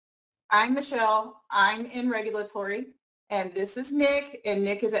I'm Michelle. I'm in regulatory, and this is Nick, and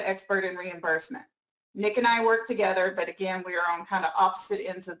Nick is an expert in reimbursement. Nick and I work together, but again, we are on kind of opposite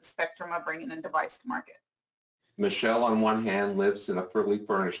ends of the spectrum of bringing a device to market. Michelle, on one hand, lives in a fully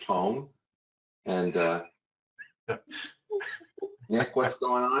furnished home, and Nick, what's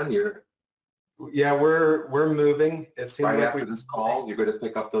going on? Yeah, we're moving. It seems right like after this call, you're going to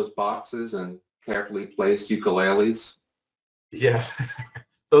pick up those boxes and carefully placed ukuleles. Yeah,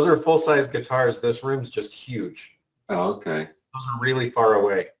 those are full-size guitars. This room's just huge. Oh, okay. Those are really far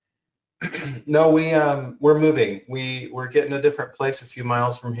away. No, we're moving. We're getting a different place a few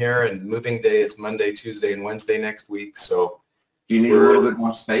miles from here, and moving day is Monday, Tuesday, and Wednesday next week. So, do you need a little bit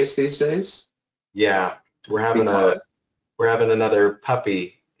more space these days? Yeah, we're having another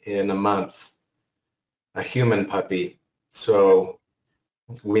puppy in a month, a human puppy. So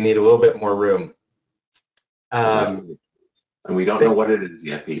we need a little bit more room. And we don't know what it is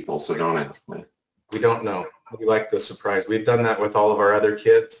yet, people. So don't ask me. We don't know. We like the surprise. We've done that with all of our other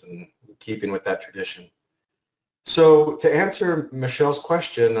kids, and keeping with that tradition. So to answer Michelle's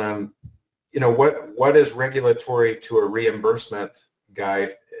question, what is regulatory to a reimbursement guy?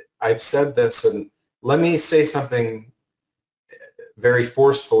 I've said this, and let me say something very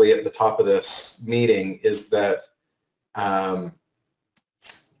forcefully at the top of this meeting is that, how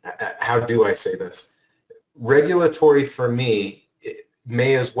do I say this? Regulatory for me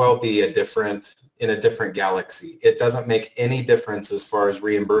may as well be in a different galaxy. It doesn't make any difference as far as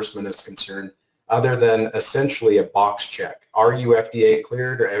reimbursement is concerned, other than essentially a box check. Are you FDA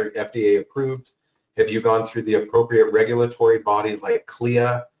cleared or FDA approved? Have you gone through the appropriate regulatory bodies like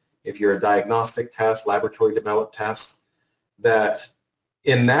CLIA? If you're a diagnostic test, laboratory developed test, that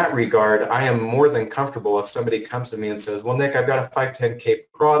in that regard, I am more than comfortable if somebody comes to me and says, well, Nick, I've got a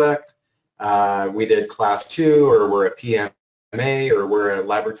 510K product. We did class 2, or we're a PMA, or we're a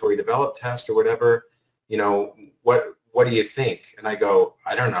laboratory developed test, or whatever. What do you think? And I go,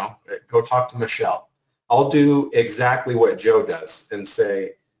 I don't know. Go talk to Michelle. I'll do exactly what Joe does and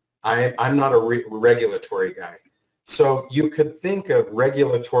say, I'm not a regulatory guy. So you could think of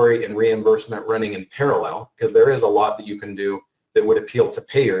regulatory and reimbursement running in parallel, because there is a lot that you can do that would appeal to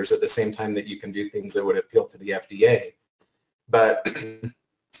payers at the same time that you can do things that would appeal to the FDA. But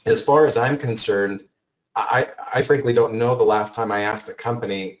as far as I'm concerned, I frankly don't know the last time I asked a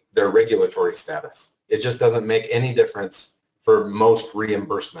company their regulatory status. It just doesn't make any difference for most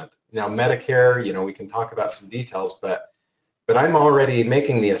reimbursement. Now, Medicare, we can talk about some details, but I'm already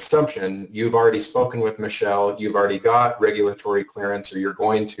making the assumption you've already spoken with Michelle, you've already got regulatory clearance, or you're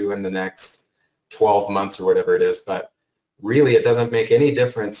going to in the next 12 months or whatever it is. But really, it doesn't make any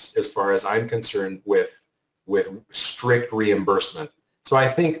difference as far as I'm concerned with strict reimbursement. So I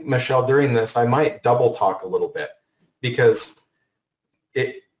think, Michelle, during this, I might double talk a little bit, because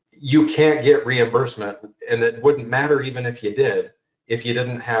you can't get reimbursement, and it wouldn't matter even if you did, if you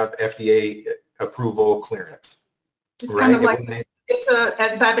didn't have FDA approval clearance. It's kind of like,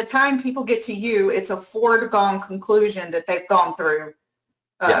 by the time people get to you, it's a foregone conclusion that they've gone through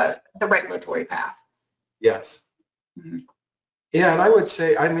Yes. the regulatory path. Yes. Mm-hmm. Yeah, and I would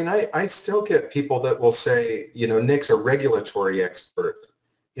say, I still get people that will say, Nick's a regulatory expert.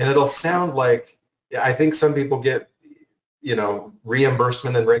 And it'll sound like, I think some people get,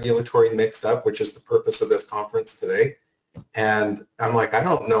 reimbursement and regulatory mixed up, which is the purpose of this conference today. And I'm like, I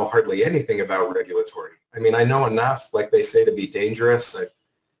don't know hardly anything about regulatory. I know enough, like they say, to be dangerous.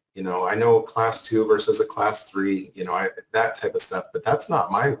 I know class 2 versus a class 3, that type of stuff, but that's not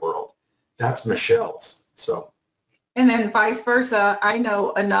my world. That's Michelle's. So. And then vice versa, I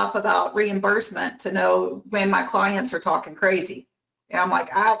know enough about reimbursement to know when my clients are talking crazy. And I'm like,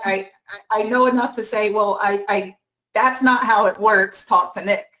 I know enough to say, well, that's not how it works. Talk to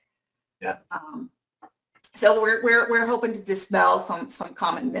Nick. Yeah. So we're hoping to dispel some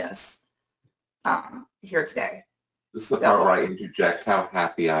common myths here today. This is the part where I interject how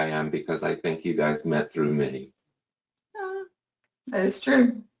happy I am, because I think you guys met through me. That is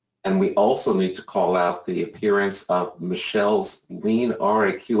true. And we also need to call out the appearance of Michelle's Lean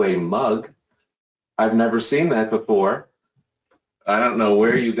RAQA mug. I've never seen that before. I don't know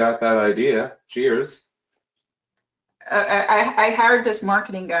where you got that idea. Cheers. I hired this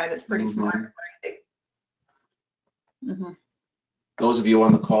marketing guy that's pretty smart. Mm-hmm. Those of you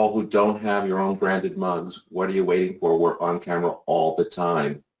on the call who don't have your own branded mugs, what are you waiting for? We're on camera all the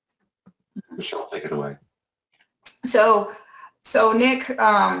time. Michelle, take it away. So Nick,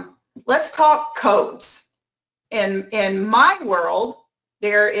 let's talk codes. In my world,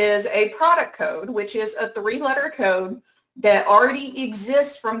 there is a product code, which is a 3-letter code that already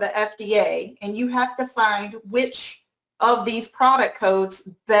exists from the FDA, and you have to find which of these product codes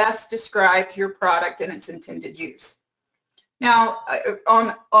best describes your product and its intended use. Now,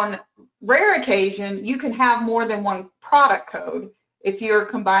 on rare occasion, you can have more than one product code if you're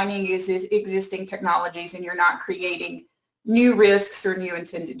combining existing technologies and you're not creating new risks or new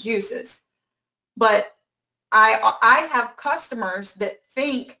intended uses. But I have customers that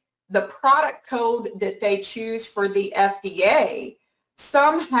think the product code that they choose for the FDA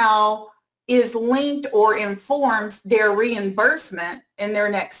somehow is linked or informs their reimbursement in their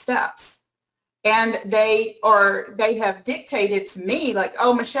next steps. And they have dictated to me like,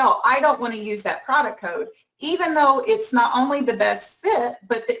 oh, Michelle, I don't want to use that product code, even though it's not only the best fit,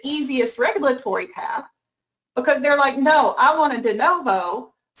 but the easiest regulatory path, because they're like, no, I want a de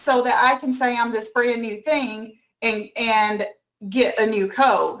novo so that I can say I'm this brand new thing and get a new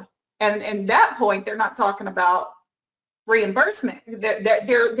code. And at that point, they're not talking about reimbursement.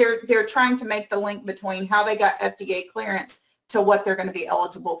 They're trying to make the link between how they got FDA clearance to what they're going to be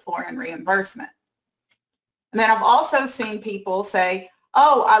eligible for in reimbursement. And then I've also seen people say,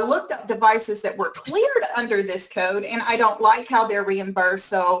 oh, I looked up devices that were cleared under this code and I don't like how they're reimbursed,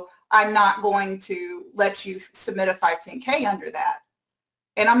 so I'm not going to let you submit a 510K under that.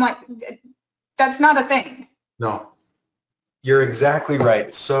 And I'm like, that's not a thing. No, you're exactly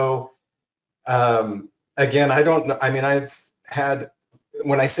right. So again, I don't know. I mean, I've had,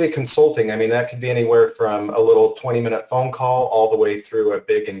 when I say consulting, I mean, that could be anywhere from a little 20-minute phone call all the way through a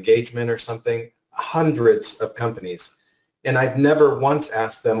big engagement or something, hundreds of companies. And I've never once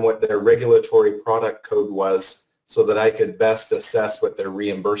asked them what their regulatory product code was so that I could best assess what their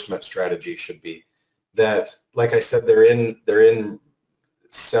reimbursement strategy should be. That, like I said, they're in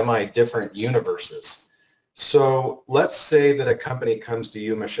semi-different universes. So let's say that a company comes to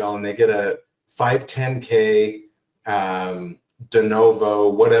you, Michelle, and they get a 510K de novo,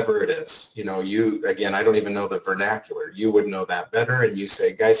 whatever it is. You know, again, I don't even know the vernacular. You would know that better. And you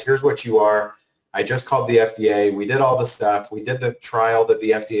say, guys, here's what you are. I just called the FDA. We did all the stuff. We did the trial that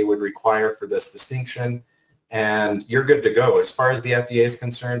the FDA would require for this distinction. And you're good to go. As far as the FDA is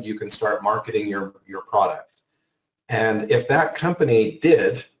concerned, you can start marketing your product. And if that company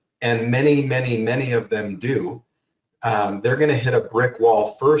did, and many, many, many of them do, they're going to hit a brick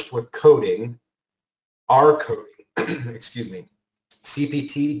wall first with coding, our coding, excuse me,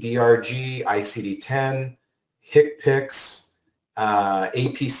 CPT, DRG, ICD-10, HCPCS,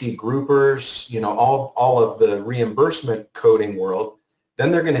 APC groupers, you know, all of the reimbursement coding world.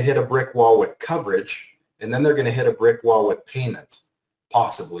 Then they're going to hit a brick wall with coverage, and then they're going to hit a brick wall with payment,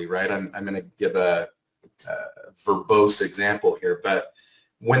 possibly, right? I'm going to give a verbose example here, but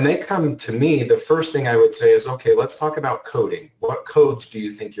when they come to me, the first thing I would say is, okay, let's talk about coding. What codes do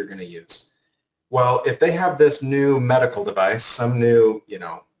you think you're going to use? Well, if they have this new medical device, some new, you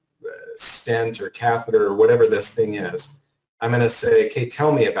know, stent or catheter or whatever this thing is, I'm going to say, okay,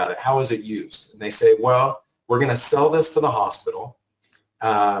 tell me about it. How is it used? And they say, well, we're going to sell this to the hospital.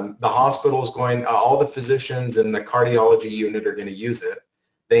 The hospital is going, all the physicians in the cardiology unit are going to use it.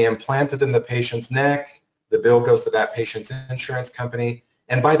 They implant it in the patient's neck. The bill goes to that patient's insurance company.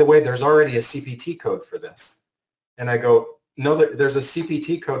 And by the way, there's already a CPT code for this. And I go, no, there's a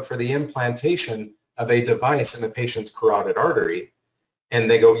CPT code for the implantation of a device in the patient's carotid artery. And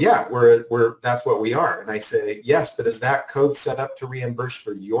they go, yeah, that's what we are. And I say, yes, but is that code set up to reimburse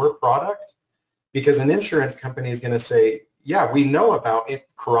for your product? Because an insurance company is going to say, yeah, we know about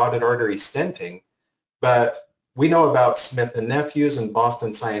carotid artery stenting, but we know about Smith & Nephew's and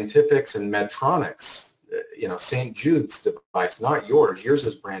Boston Scientific's and Medtronic's, you know, St. Jude's device, not yours. Yours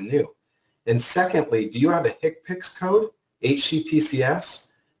is brand new. And secondly, do you have a HCPCS code,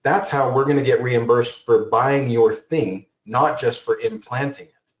 HCPCS? That's how we're going to get reimbursed for buying your thing, not just for implanting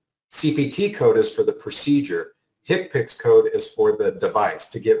it. CPT code is for the procedure. HCPCS code is for the device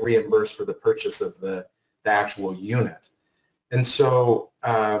to get reimbursed for the purchase of the actual unit. And so,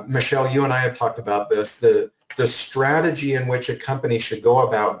 Michelle, you and I have talked about this. The strategy in which a company should go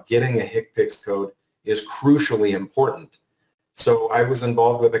about getting a HCPCS code is crucially important. So I was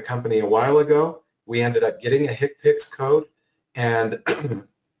involved with a company a while ago. We ended up getting a HCPCS code, and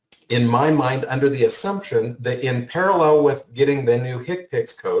in my mind, under the assumption that in parallel with getting the new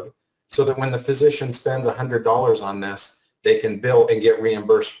HCPCS code, so that when the physician spends $100 on this, they can bill and get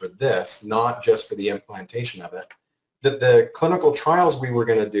reimbursed for this, not just for the implantation of it, that the clinical trials we were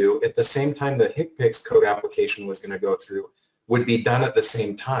going to do at the same time the HCPCS code application was going to go through would be done at the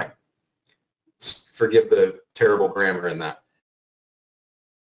same time. Forgive the terrible grammar in that.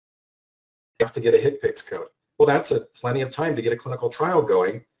 You have to get a HCPCS code. Well, that's plenty of time to get a clinical trial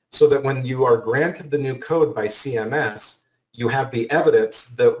going so that when you are granted the new code by CMS, you have the evidence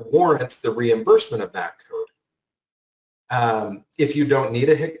that warrants the reimbursement of that code. If you don't need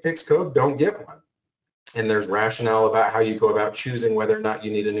a HCPCS code, don't get one. And there's rationale about how you go about choosing whether or not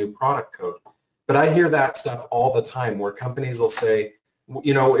you need a new product code. But I hear that stuff all the time where companies will say,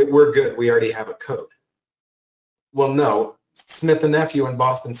 you know, we're good, we already have a code. Well, no, Smith & Nephew and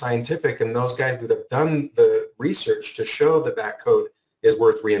Boston Scientific and those guys that have done the research to show that that code is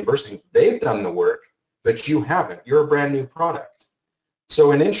worth reimbursing, they've done the work, but you haven't. You're a brand new product.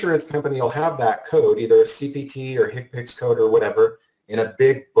 So an insurance company will have that code, either a CPT or HCPCS code or whatever, in a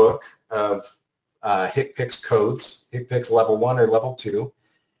big book of HCPCS codes, HCPCS level 1 or level 2,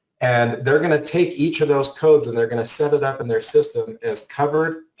 and they're going to take each of those codes and they're going to set it up in their system as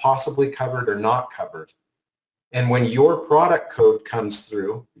covered, possibly covered, or not covered. And when your product code comes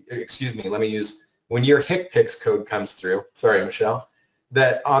through, excuse me, when your HCPCS code comes through, sorry, Michelle,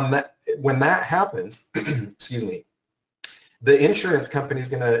 when that happens, excuse me, the insurance company is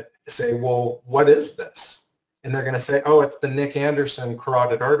going to say, well, what is this? And they're going to say, oh, it's the Nick Anderson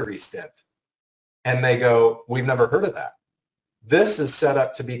carotid artery stent. And they go, we've never heard of that. This is set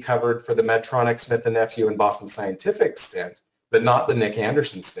up to be covered for the Medtronic, Smith & Nephew, and Boston Scientific stent, but not the Nick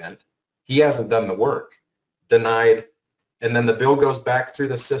Anderson stent. He hasn't done the work. Denied. And then the bill goes back through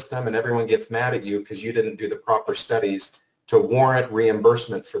the system and everyone gets mad at you because you didn't do the proper studies to warrant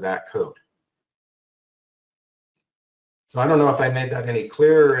reimbursement for that code. So I don't know if I made that any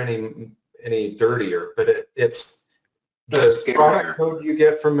clearer or any dirtier, but it's the product code you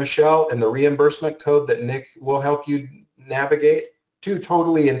get from Michelle and the reimbursement code that Nick will help you navigate, two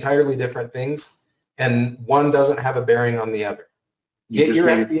totally entirely different things, and one doesn't have a bearing on the other. You just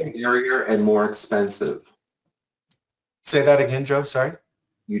made it scarier and more expensive. Say that again, Joe, sorry?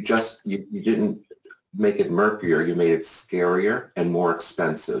 You didn't make it murkier, you made it scarier and more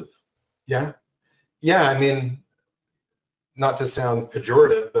expensive. Yeah. Yeah, I mean, not to sound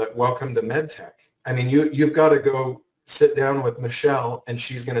pejorative, but welcome to MedTech. I mean, you've got to go sit down with Michelle and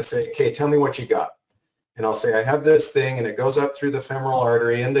she's going to say, okay, tell me what you got. And I'll say, I have this thing and it goes up through the femoral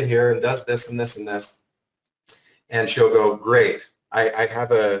artery into here and does this and this and this. And she'll go, great. I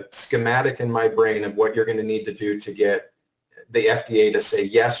have a schematic in my brain of what you're going to need to do to get the FDA to say,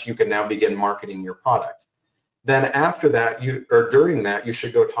 yes, you can now begin marketing your product. Then after that, during that, you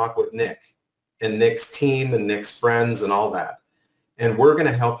should go talk with Nick and Nick's team and Nick's friends and all that. And we're going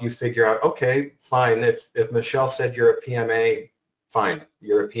to help you figure out, okay, fine, if Michelle said you're a PMA, fine,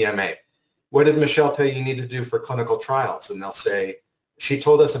 you're a PMA. What did Michelle tell you need to do for clinical trials? And they'll say, she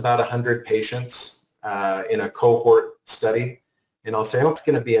told us about 100 patients in a cohort study. And I'll say, oh, it's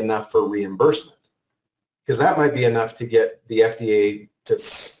going to be enough for reimbursement. Because that might be enough to get the FDA to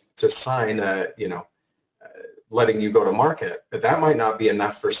sign letting you go to market. But that might not be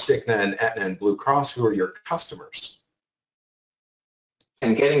enough for Cigna and Aetna and Blue Cross, who are your customers.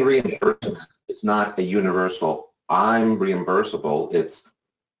 And getting reimbursement is not a universal, I'm reimbursable. It's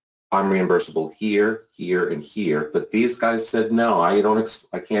I'm reimbursable here, here, and here. But these guys said, no, I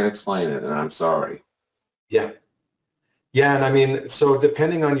can't explain it, and I'm sorry. Yeah. Yeah, and I mean, so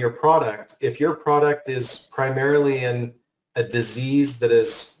depending on your product, if your product is primarily in a disease that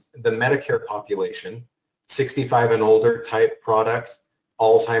is the Medicare population, 65 and older type product,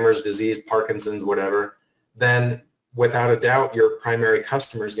 Alzheimer's disease, Parkinson's, whatever, then without a doubt, your primary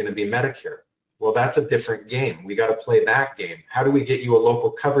customer is going to be Medicare. Well, that's a different game. We got to play that game. How do we get you a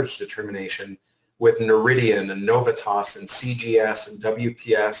local coverage determination with Noridian and Novitas and CGS and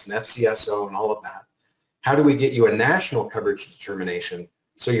WPS and FCSO and all of that? How do we get you a national coverage determination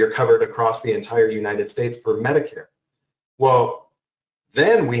so you're covered across the entire United States for Medicare? Well,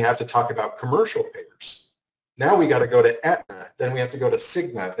 then we have to talk about commercial payers. Now we got to go to Aetna, then we have to go to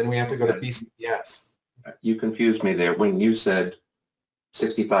Cigna, then we have to go to BCPS. You confused me there when you said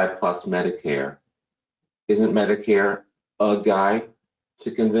 65 plus Medicare. Isn't Medicare a guy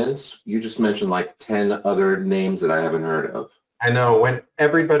to convince? You just mentioned like 10 other names that I haven't heard of. I know. When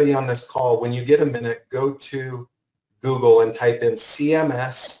everybody on this call, when you get a minute, go to Google and type in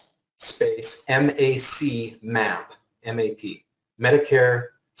CMS space MAC map, M-A-P, Medicare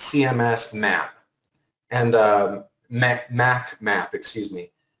CMS map, and MAC map, excuse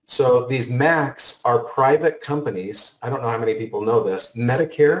me. So these MACs are private companies. I don't know how many people know this.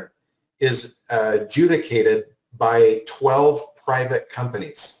 Medicare is adjudicated by 12 private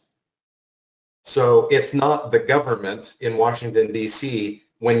companies. So it's not the government in Washington, D.C.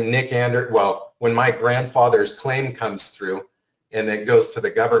 when when my grandfather's claim comes through and it goes to the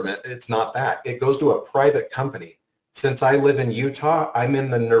government, it's not that. It goes to a private company. Since I live in Utah, I'm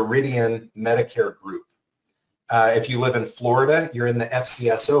in the Noridian Medicare group. If you live in Florida, you're in the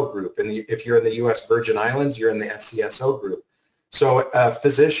FCSO group. And if you're in the U.S. Virgin Islands, you're in the FCSO group. So a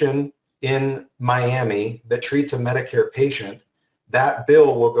physician in Miami that treats a Medicare patient, that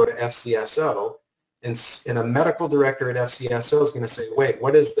bill will go to FCSO, and a medical director at FCSO is going to say, wait,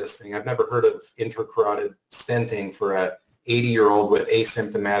 what is this thing? I've never heard of intracarotid stenting for a 80-year-old with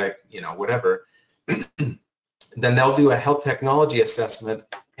asymptomatic, whatever. Then they'll do a health technology assessment,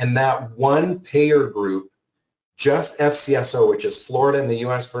 and that one payer group, just FCSO, which is Florida and the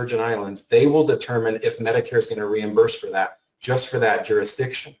U.S. Virgin Islands, they will determine if Medicare is going to reimburse for that, just for that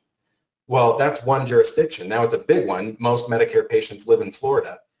jurisdiction. Well, that's one jurisdiction. Now it's a big one. Most Medicare patients live in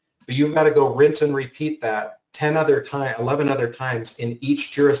Florida. But you've got to go rinse and repeat that 11 other times in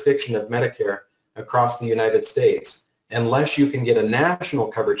each jurisdiction of Medicare across the United States, unless you can get a national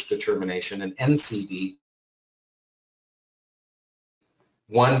coverage determination, an NCD,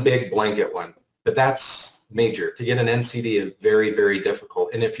 one big blanket one. But that's major. To get an NCD is very, very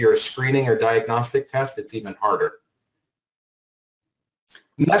difficult. And if you're a screening or diagnostic test, it's even harder.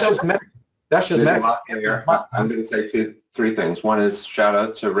 And that's just Medicare. That's just Medicare. I'm going to say three things. One is shout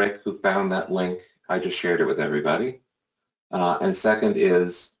out to Rick who found that link. I just shared it with everybody. And second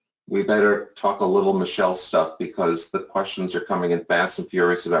is we better talk a little Michelle stuff because the questions are coming in fast and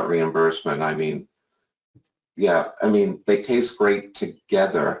furious about reimbursement. I mean, they taste great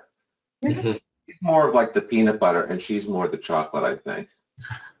together. He's more of like the peanut butter and she's more the chocolate, I think.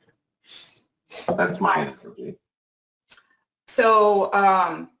 That's my analogy. So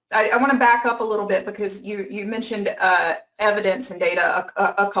I want to back up a little bit because you mentioned evidence and data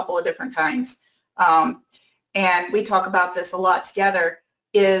a couple of different times. And we talk about this a lot together,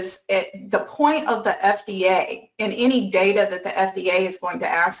 is the point of the FDA and any data that the FDA is going to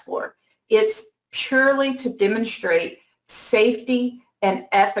ask for, it's purely to demonstrate safety and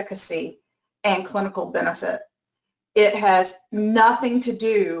efficacy and clinical benefit. It has nothing to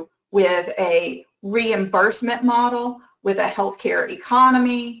do with a reimbursement model, with a healthcare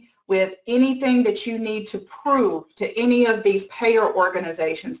economy, with anything that you need to prove to any of these payer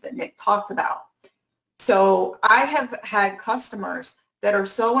organizations that Nick talked about. So I have had customers that are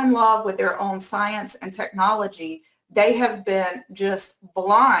so in love with their own science and technology, they have been just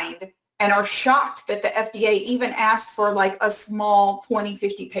blind and are shocked that the FDA even asked for like a small 20,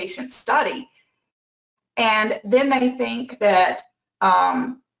 50 patient study. And then they think that,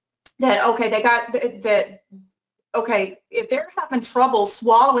 okay, if they're having trouble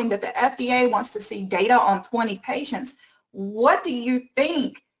swallowing that the FDA wants to see data on 20 patients, what do you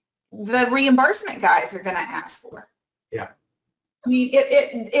think the reimbursement guys are going to ask for? Yeah. I mean,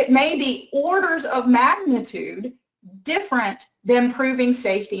 it may be orders of magnitude different than proving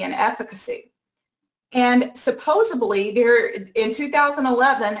safety and efficacy. And supposedly in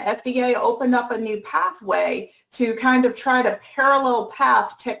 2011, FDA opened up a new pathway to kind of try to parallel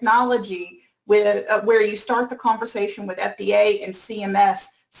path technology with where you start the conversation with FDA and CMS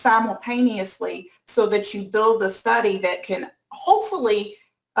simultaneously so that you build a study that can hopefully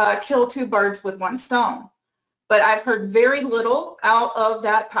kill two birds with one stone. But I've heard very little out of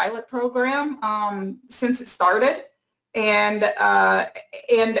that pilot program since it started. And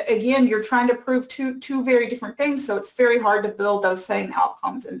again, you're trying to prove two very different things, so it's very hard to build those same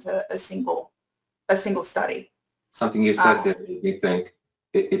outcomes into a single study. Something you said that made me think.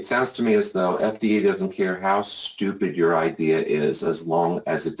 It sounds to me as though FDA doesn't care how stupid your idea is as long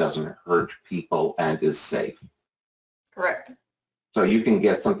as it doesn't hurt people and is safe. Correct. So you can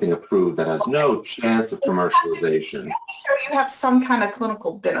get something approved that has no chance of commercialization. Sure, you have some kind of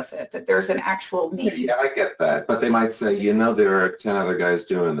clinical benefit, that there's an actual need. Yeah, I get that. But they might say, there are 10 other guys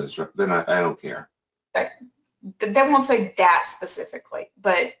doing this. Then I don't care. They won't say that specifically,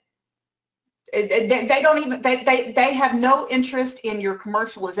 but they don't even, they have no interest in your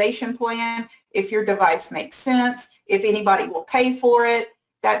commercialization plan, if your device makes sense, if anybody will pay for it.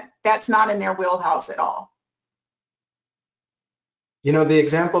 That's not in their wheelhouse at all. The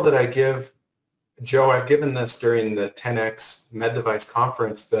example that I give, Joe, I've given this during the 10X Med Device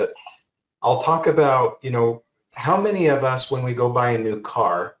Conference, that I'll talk about, how many of us, when we go buy a new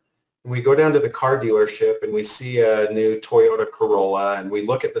car, and we go down to the car dealership and we see a new Toyota Corolla and we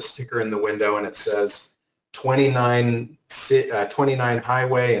look at the sticker in the window and it says 29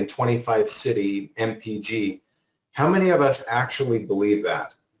 highway and 25 city MPG, how many of us actually believe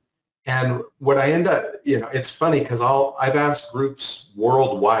that? And what I end up, it's funny because I've asked groups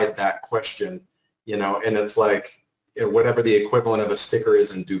worldwide that question, and it's like whatever the equivalent of a sticker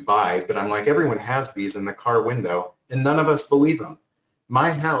is in Dubai, but I'm like, everyone has these in the car window and none of us believe them.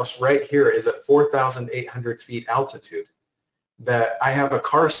 My house right here is at 4,800 feet altitude. That I have a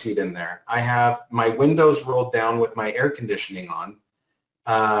car seat in there. I have my windows rolled down with my air conditioning on.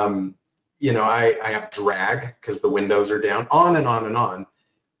 I have drag because the windows are down, on and on and on.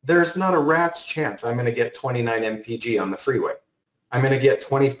 there's not a rat's chance I'm going to get 29 mpg on the freeway. I'm going to get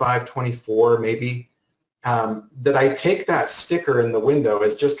 25, 24 maybe. That I take that sticker in the window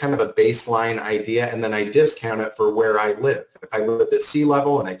as just kind of a baseline idea, and then I discount it for where I live. If I lived at sea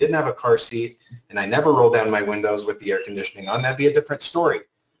level and I didn't have a car seat and I never rolled down my windows with the air conditioning on, that'd be a different story.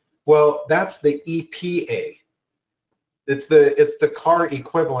 Well, that's the EPA. It's the car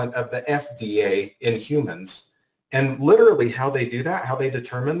equivalent of the FDA in humans. And literally how they do that, how they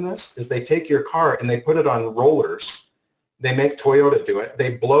determine this, is they take your car and they put it on rollers. They make Toyota do it.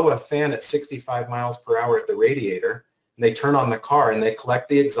 They blow a fan at 65 miles per hour at the radiator, and they turn on the car and they collect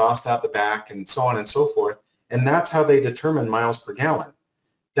the exhaust out the back and so on and so forth. And that's how they determine miles per gallon.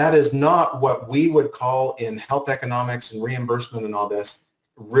 That is not what we would call in health economics and reimbursement and all this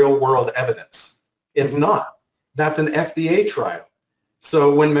real world evidence. It's not. That's an FDA trial.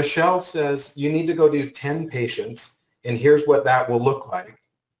 So when Michelle says you need to go do 10 patients and here's what that will look like,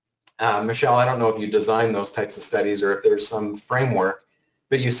 Michelle, I don't know if you design those types of studies or if there's some framework,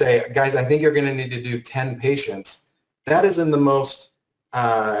 but you say, guys, I think you're going to need to do 10 patients. That is in the most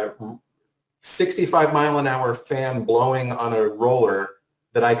 65 mile an hour fan blowing on a roller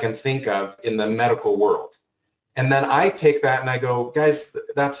that I can think of in the medical world. And then I take that and I go, guys,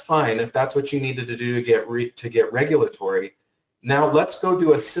 that's fine. If that's what you needed to do to get regulatory, now let's go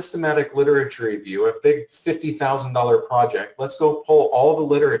do a systematic literature review, a big $50,000 project. Let's go pull all the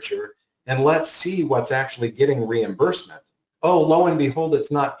literature and let's see what's actually getting reimbursement. Oh, lo and behold, it's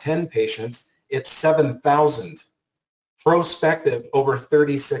not 10 patients, it's 7,000 prospective over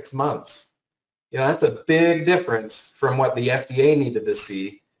 36 months. You know, that's a big difference from what the FDA needed to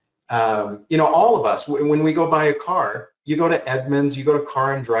see. You know, all of us, when we go buy a car, you go to Edmunds, you go to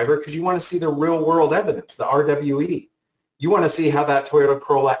Car and Driver because you want to see the real world evidence, the RWE. You want to see how that Toyota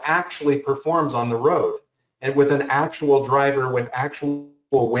Corolla actually performs on the road and with an actual driver, with actual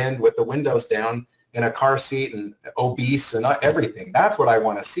wind, with the windows down, in a car seat and obese and everything. That's what I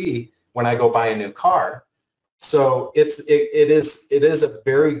want to see when I go buy a new car. So it is a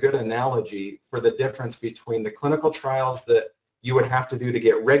very good analogy for the difference between the clinical trials that you would have to do to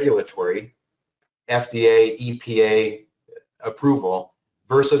get regulatory, FDA, EPA approval,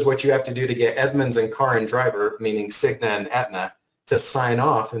 versus what you have to do to get Edmunds and Car and Driver, meaning Cigna and Aetna, to sign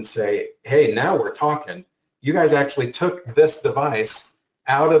off and say, hey, now we're talking. You guys actually took this device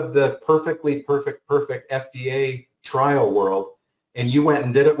out of the perfect FDA trial world, and you went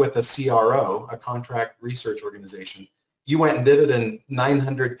and did it with a CRO, a contract research organization. You went and did it in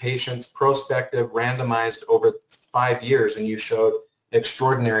 900 patients, prospective, randomized over 5 years, and you showed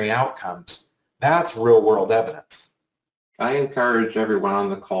extraordinary outcomes. That's real world evidence. I encourage everyone on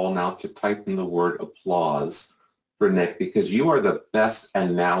the call now to type in the word applause for Nick because you are the best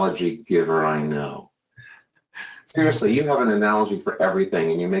analogy giver I know. Seriously, you have an analogy for everything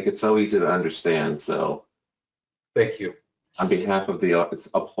and you make it so easy to understand. So thank you. On behalf of the office,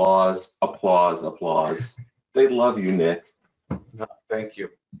 applause, applause, applause. They love you, Nick. No, thank you.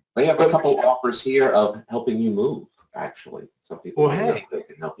 They have a couple offers here of helping you move, actually. So people hey, they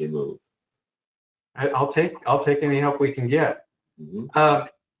can help you move. I'll take any help we can get. Mm-hmm.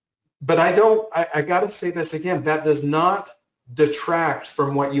 But I got to say this again, that does not detract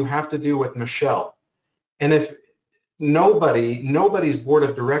from what you have to do with Michelle. And if nobody's board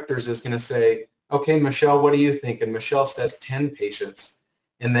of directors is going to say, okay, Michelle, what do you think? And Michelle says 10 patients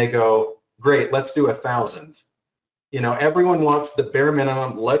and they go, great, let's do 1,000. You know, everyone wants the bare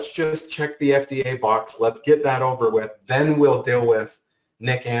minimum. Let's just check the FDA box. Let's get that over with. Then we'll deal with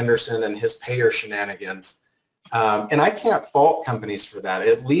Nick Anderson and his payer shenanigans. And I can't fault companies for that.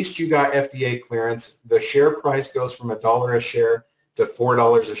 At least you got FDA clearance. The share price goes from $1 a share to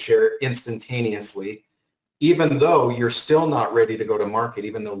 $4 a share instantaneously, even though you're still not ready to go to market,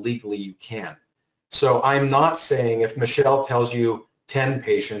 even though legally you can. So I'm not saying if Michelle tells you 10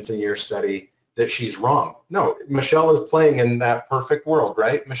 patients in your study that she's wrong. No, Michelle is playing in that perfect world,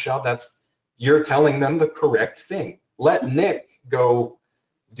 right? Michelle, you're telling them the correct thing. Let Nick go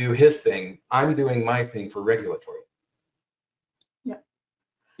do his thing. I'm doing my thing for regulatory. Yeah.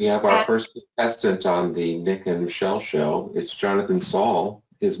 We have our first contestant on the Nick and Michelle show. It's Jonathan Saul.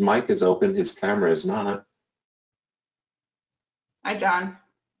 His mic is open. His camera is not. Hi, John.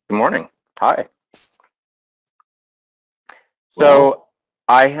 Good morning. Hi. Well, So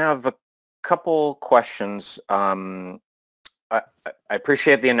I have a couple questions. I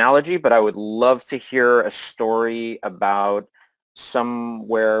appreciate the analogy, but I would love to hear a story about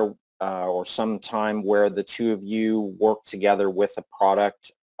somewhere or some time where the two of you worked together with a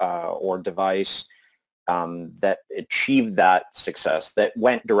product or device that achieved that success, that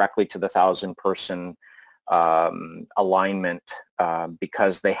went directly to the 1,000-person alignment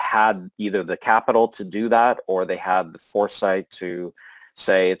because they had either the capital to do that or they had the foresight to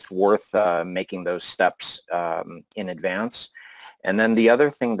say it's worth making those steps in advance. And then the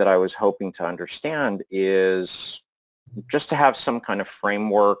other thing that I was hoping to understand is just to have some kind of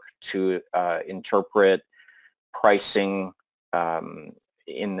framework to interpret pricing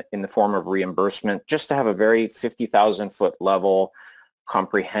in the form of reimbursement, just to have a very 50,000-foot level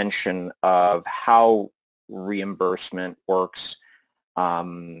comprehension of how reimbursement works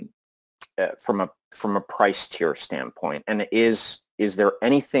from a price tier standpoint. And is there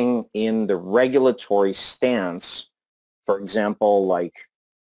anything in the regulatory stance, for example, like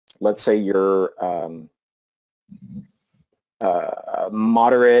let's say you're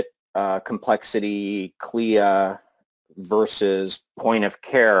moderate complexity CLIA versus point of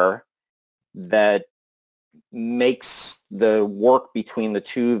care, that makes the work between the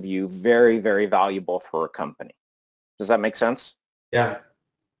two of you very, very valuable for a company. Does that make sense? Yeah.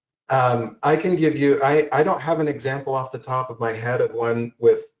 I can give you, I don't have an example off the top of my head of one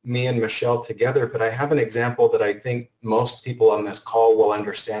with me and Michelle together, but I have an example that I think most people on this call will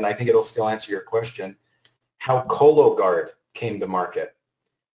understand. I think it'll still answer your question, how Cologuard came to market.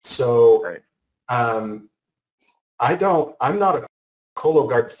 So Right. I'm not a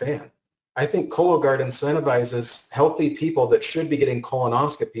Cologuard fan. I think Cologuard incentivizes healthy people that should be getting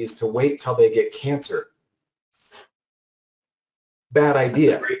colonoscopies to wait till they get cancer. Bad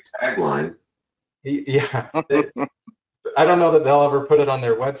idea. Great tagline. Yeah. I don't know that they'll ever put it on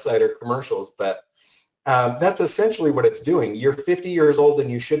their website or commercials, but that's essentially what it's doing. You're 50 years old and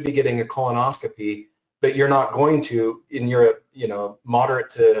you should be getting a colonoscopy, but you're not going to, and you're moderate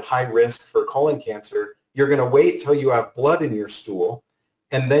to high risk for colon cancer. You're going to wait till you have blood in your stool,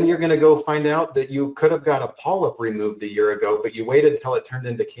 and then you're going to go find out that you could have got a polyp removed a year ago, but you waited until it turned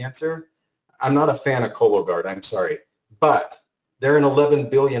into cancer. I'm not a fan of Cologuard, I'm sorry, but they're an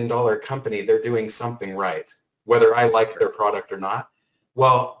 $11 billion company. They're doing something right, whether I like their product or not.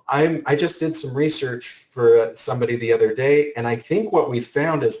 Well, I just did some research for somebody the other day, and I think what we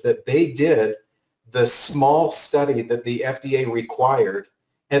found is that they did the small study that the FDA required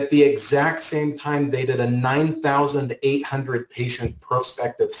at the exact same time they did a 9,800 patient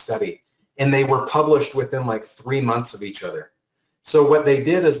prospective study, and they were published within like 3 months of each other. So what they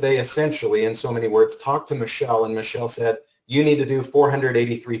did is they essentially, in so many words, talked to Michelle, and Michelle said, you need to do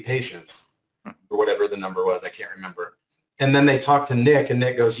 483 patients, or whatever the number was, I can't remember. And then they talked to Nick, and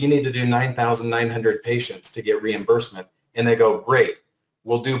Nick goes, you need to do 9,900 patients to get reimbursement. And they go, great,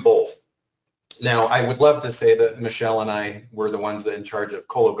 we'll do both. Now, I would love to say that Michelle and I were the ones that in charge of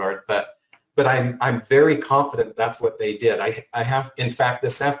Cologuard, but I'm very confident that's what they did. I have, in fact,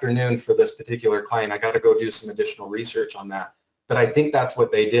 this afternoon for this particular client, I got to go do some additional research on that. But I think that's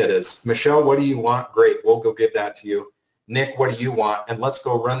what they did is, Michelle, what do you want? Great, we'll go give that to you. Nick, what do you want? And let's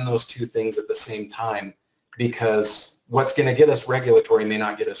go run those two things at the same time, because what's going to get us regulatory may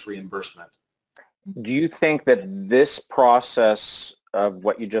not get us reimbursement. Do you think that this process of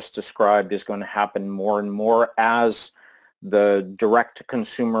what you just described is going to happen more and more as the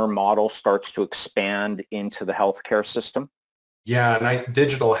direct-to-consumer model starts to expand into the healthcare system? Yeah, and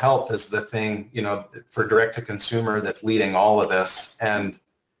digital health is the thing, for direct-to-consumer that's leading all of this. And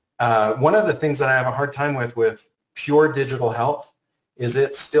one of the things that I have a hard time with pure digital health is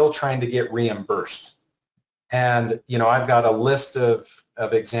it's still trying to get reimbursed. And, I've got a list of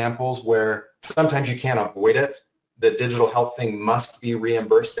examples where sometimes you can't avoid it. The digital health thing must be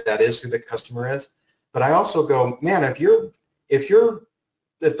reimbursed. That is who the customer is. But I also go, man, if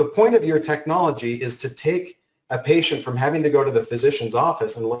the point of your technology is to take a patient from having to go to the physician's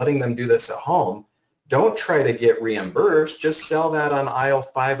office and letting them do this at home, don't try to get reimbursed. Just sell that on aisle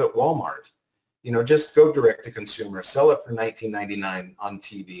 5 at Walmart. Just go direct to consumer. Sell it for $19.99 on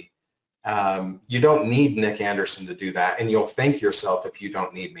TV. You don't need Nick Anderson to do that, and you'll thank yourself if you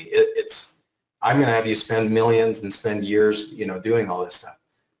don't need me. I'm going to have you spend millions and spend years, doing all this stuff.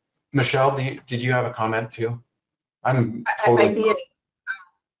 Michelle, did you have a comment too? I did.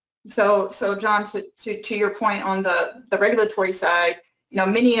 So John, to your point on the regulatory side,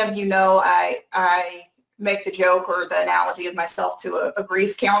 many of I make the joke or the analogy of myself to a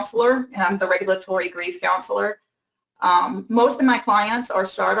grief counselor, and I'm the regulatory grief counselor. Most of my clients are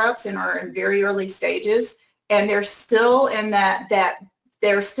startups and are in very early stages, and they're still in that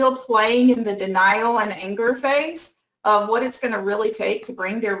they're still playing in the denial and anger phase of what it's going to really take to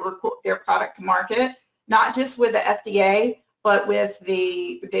bring their product to market, not just with the FDA, but with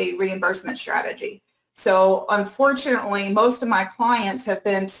the reimbursement strategy. So unfortunately, most of my clients have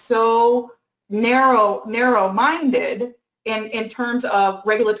been so narrow-minded in terms of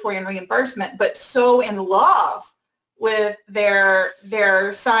regulatory and reimbursement, but so in love with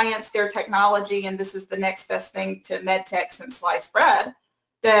their science, their technology, and this is the next best thing to medtech since sliced bread,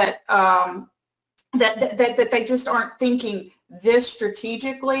 that that they just aren't thinking this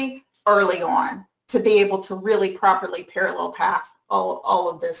strategically early on to be able to really properly parallel path all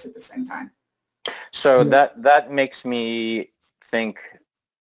of this at the same time. So that makes me think,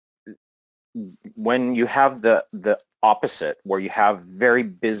 when you have the opposite, where you have very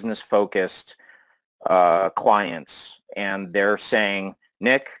business focused clients and they're saying,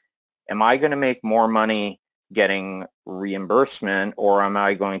 Nick, am I going to make more money getting reimbursement, or am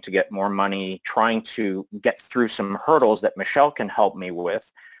I going to get more money trying to get through some hurdles that Michelle can help me with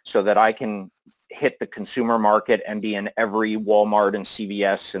so that I can hit the consumer market and be in every Walmart and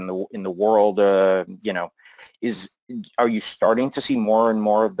CVS in the world? You know, are you starting to see more and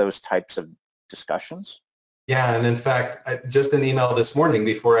more of those types of discussions? Yeah, and in fact, just an email this morning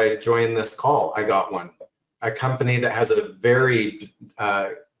before I joined this call, I got one. A company that has a very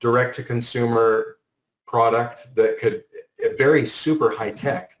direct-to-consumer product that could, very super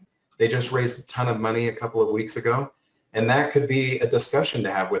high-tech. They just raised a ton of money a couple of weeks ago, and that could be a discussion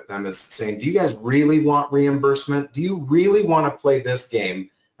to have with them, is saying, do you guys really want reimbursement? Do you really want to play this game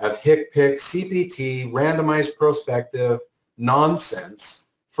of HCPCS, CPT, randomized prospective nonsense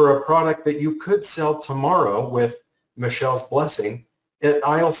for a product that you could sell tomorrow with Michelle's blessing at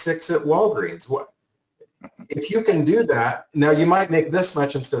aisle 6 at Walgreens? If you can do that, now you might make this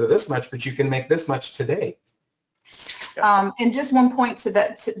much instead of this much, but you can make this much today. And just one point to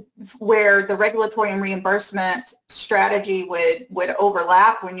that, where the regulatory and reimbursement strategy would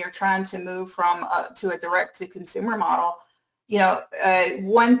overlap when you're trying to move from to a direct-to-consumer model. You know,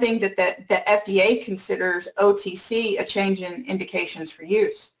 one thing that the FDA considers OTC a change in indications for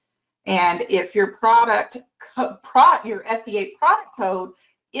use. And if your your FDA product code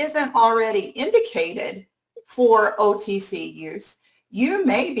isn't already indicated for OTC use, you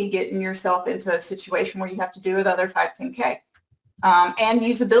may be getting yourself into a situation where you have to do another 510K and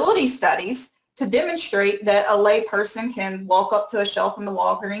usability studies to demonstrate that a lay person can walk up to a shelf in the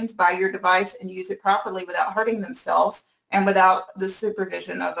Walgreens, buy your device, and use it properly without hurting themselves and without the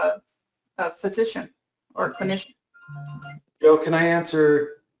supervision of a physician or clinician. Joe, can I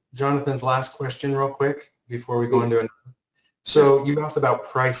answer Jonathan's last question real quick before we go into it? So you asked about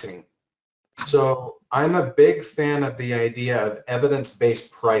pricing. So I'm a big fan of the idea of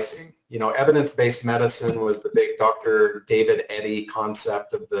evidence-based pricing. You know, evidence-based medicine was the big Dr. David Eddy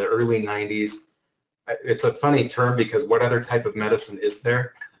concept of the early 90s. It's a funny term because what other type of medicine is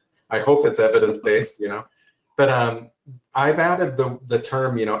there? I hope it's evidence-based, you know. But I've added the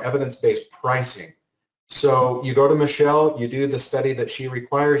term, you know, evidence-based pricing. So you go to Michelle, you do the study that she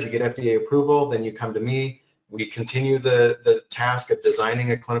requires, you get FDA approval, then you come to me. We continue the task of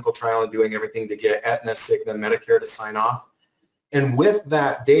designing a clinical trial and doing everything to get Aetna, Cigna, Medicare to sign off. And with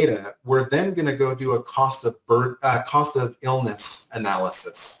that data, we're then going to go do a cost of illness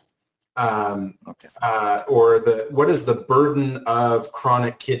analysis, or what is the burden of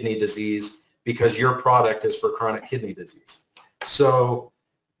chronic kidney disease, because your product is for chronic kidney disease. So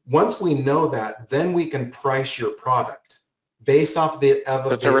once we know that, then we can price your product based off the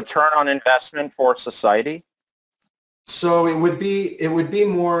So it's a return on investment for society? So it would be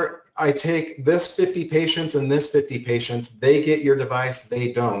more, I take this 50 patients and this 50 patients, they get your device,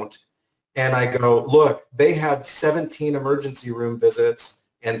 they don't. And I go, look, they had 17 emergency room visits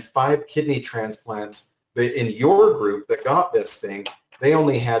and 5 kidney transplants, but in your group that got this thing, they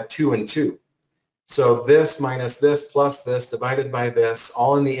only had 2 and 2. So this minus this plus this divided by this,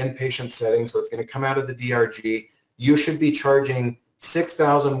 all in the inpatient setting, so it's going to come out of the DRG. You should be charging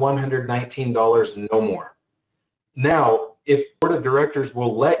 $6,119, no more. Now, if board of directors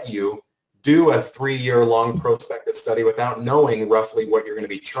will let you do a 3-year-long prospective study without knowing roughly what you're going to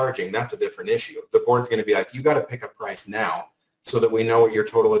be charging, that's a different issue. The board's going to be like, you got to pick a price now so that we know what your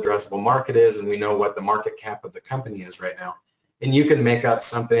total addressable market is and we know what the market cap of the company is right now. And you can make up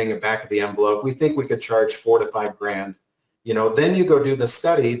something back of the envelope. We think we could charge $4 to $5 grand. You know, then you go do the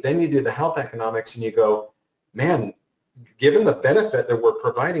study, then you do the health economics, and you go, man, given the benefit that we're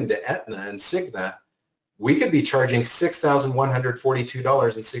providing to Aetna and Cigna, we could be charging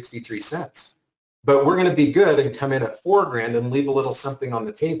 $6,142.63. But we're going to be good and come in at $4 grand and leave a little something on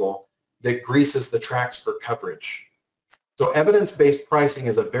the table that greases the tracks for coverage. So evidence-based pricing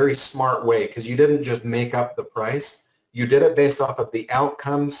is a very smart way, because you didn't just make up the price. You did it based off of the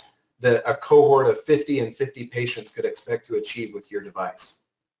outcomes that a cohort of 50 and 50 patients could expect to achieve with your device.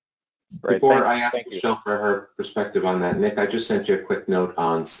 Right. Before I ask Michelle for her perspective on that, Nick, I just sent you a quick note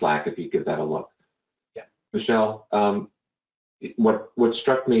on Slack if you give that a look. Yeah. Michelle, what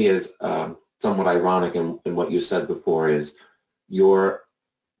struck me as somewhat ironic in what you said before is your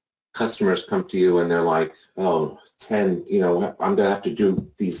customers come to you and they're like, oh, 10, I'm going to have to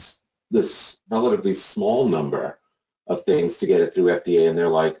do this relatively small number of things to get it through FDA, and they're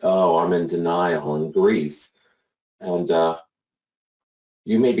like, oh, I'm in denial and grief. And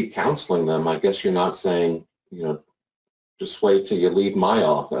you may be counseling them. I guess you're not saying, just wait till you leave my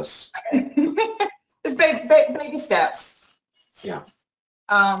office. It's baby steps. Yeah.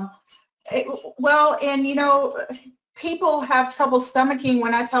 Well, and people have trouble stomaching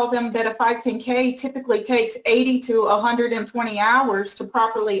when I tell them that a 510K typically takes 80 to 120 hours to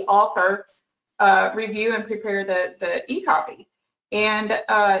properly author, review, and prepare the e-copy. And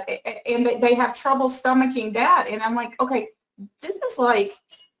they have trouble stomaching that. And I'm like, okay, this is like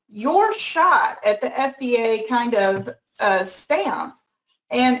your shot at the FDA kind of stamp.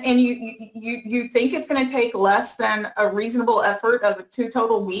 And you think it's going to take less than a reasonable effort of 2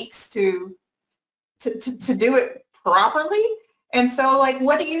 total weeks to do it properly? And so, like,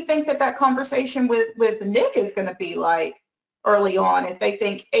 what do you think that conversation with Nick is going to be like early on if they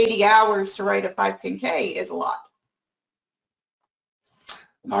think 80 hours to write a 510K is a lot?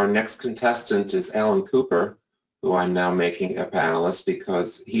 Our next contestant is Alan Cooper, who I'm now making a panelist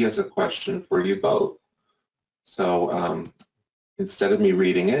because he has a question for you both. So instead of me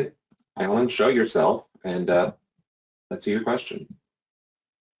reading it, Alan, show yourself and let's hear your question.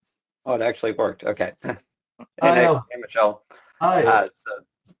 Oh, it actually worked. Okay. Hi, Hey, Michelle. Hi. So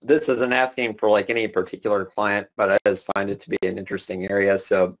this isn't asking for like any particular client, but I just find it to be an interesting area.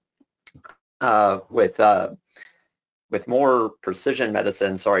 So with more precision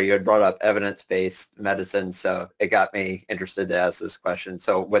medicine, sorry, you had brought up evidence-based medicine, so it got me interested to ask this question.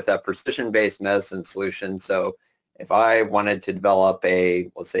 So with a precision-based medicine solution, so if I wanted to develop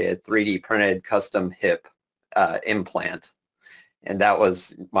let's say a 3D printed custom hip implant, and that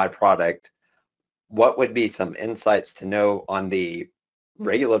was my product, what would be some insights to know on the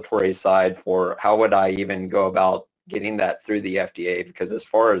regulatory side for how would I even go about getting that through the FDA? Because as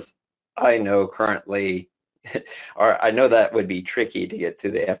far as I know currently, or I know that would be tricky to get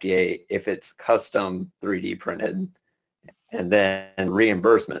to the FDA if it's custom 3D printed. And then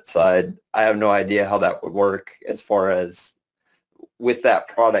reimbursement side, I have no idea how that would work as far as with that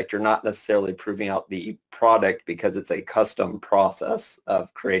product, you're not necessarily proving out the product because it's a custom process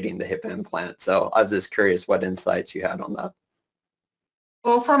of creating the hip implant. So I was just curious what insights you had on that.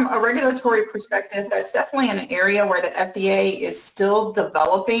 Well, from a regulatory perspective, that's definitely an area where the FDA is still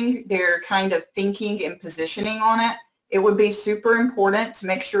developing their kind of thinking and positioning on it. It would be super important to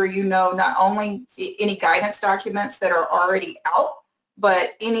make sure you know not only any guidance documents that are already out,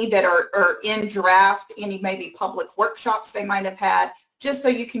 but any that are in draft, any maybe public workshops they might have had, just so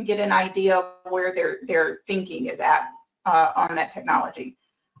you can get an idea of where their thinking is at on that technology.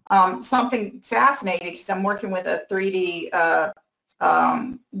 Something fascinating, because I'm working with a 3D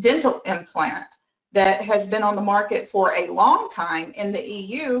dental implant that has been on the market for a long time in the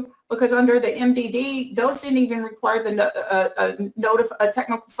EU, because under the MDG, those didn't even require a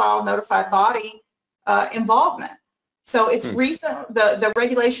technical file notified body involvement. So it's recent, the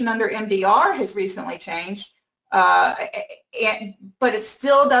regulation under MDR has recently changed, but it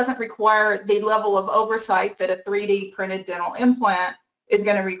still doesn't require the level of oversight that a 3D printed dental implant is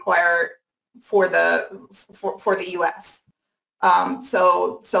going to require for the US.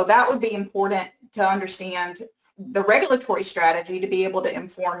 So that would be important to understand the regulatory strategy to be able to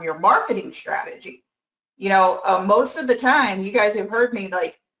inform your marketing strategy. Most of the time, you guys have heard me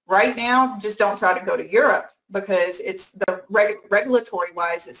like, right now, just don't try to go to Europe because it's the regulatory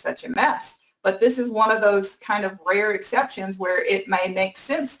wise, it's such a mess. But this is one of those kind of rare exceptions where it may make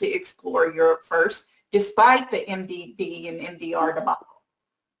sense to explore Europe first, despite the MDD and MDR debacle.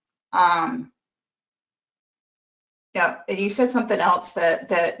 Yeah, and you said something else that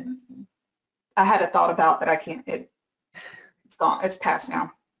I had a thought about that I can't, it's gone, it's past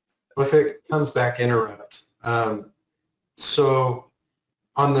now. Well, if it comes back, interrupt. So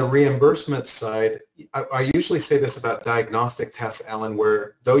on the reimbursement side, I usually say this about diagnostic tests, Alan,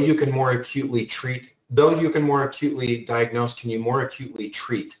 where though you can more acutely diagnose, can you more acutely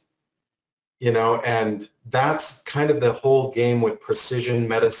treat? And that's kind of the whole game with precision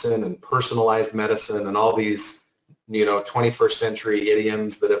medicine and personalized medicine and all these 21st century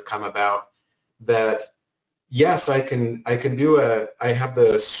idioms that have come about, that yes, I have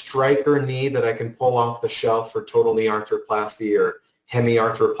the striker knee that I can pull off the shelf for total knee arthroplasty or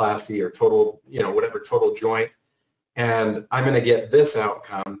hemiarthroplasty or total, whatever total joint, and I'm going to get this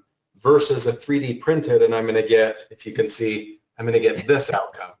outcome versus a 3D printed, and I'm going to get, if you can see, I'm going to get this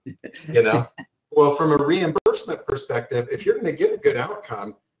outcome, Well, from a reimbursement perspective, if you're going to get a good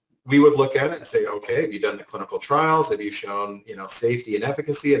outcome, we would look at it and say, okay, have you done the clinical trials? Have you shown, safety and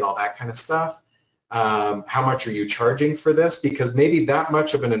efficacy and all that kind of stuff? How much are you charging for this? Because maybe that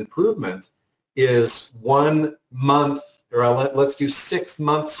much of an improvement is 1 month, or let's do 6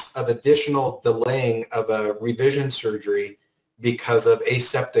 months of additional delaying of a revision surgery because of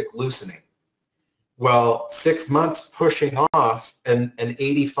aseptic loosening. Well, 6 months pushing off an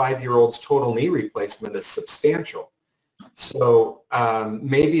 85-year-old's total knee replacement is substantial. So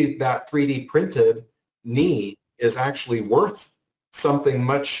maybe that 3D printed knee is actually worth something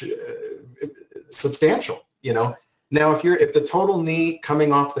much substantial, Now, if the total knee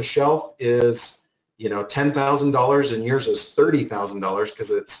coming off the shelf is, $10,000 and yours is $30,000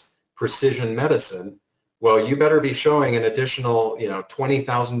 because it's precision medicine, well, you better be showing an additional,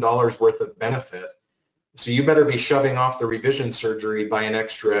 $20,000 worth of benefit. So you better be shoving off the revision surgery by an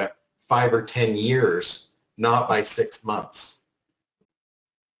extra 5 or 10 years, not by 6 months.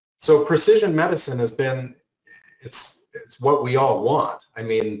 So precision medicine has been, it's what we all want. I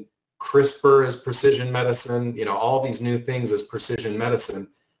mean, CRISPR is precision medicine, all these new things is precision medicine.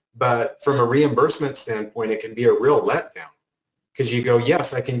 But from a reimbursement standpoint, it can be a real letdown because you go,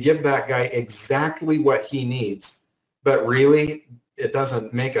 yes, I can give that guy exactly what he needs, but really it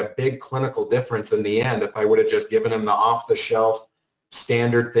doesn't make a big clinical difference in the end if I would have just given him the off-the-shelf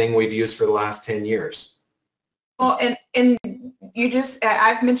standard thing we've used for the last 10 years. Well, and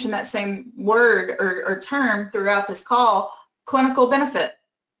I've mentioned that same word or term throughout this call, clinical benefit.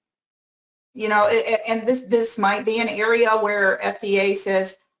 And this might be an area where FDA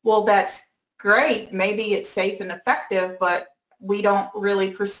says, well, that's great. Maybe it's safe and effective, but we don't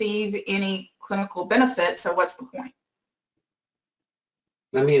really perceive any clinical benefit. So what's the point?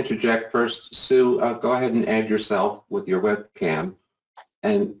 Let me interject first. Sue, go ahead and add yourself with your webcam.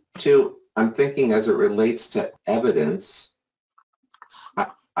 And two, I'm thinking as it relates to evidence,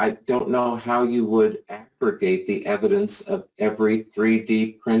 I don't know how you would aggregate the evidence of every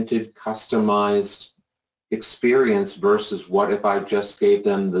 3D printed, customized experience versus what if I just gave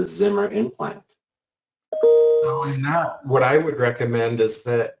them the Zimmer implant? So in that, what I would recommend is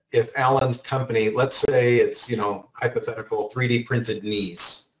that if Alan's company, let's say it's, hypothetical 3D printed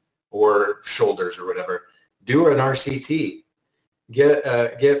knees or shoulders or whatever, do an RCT.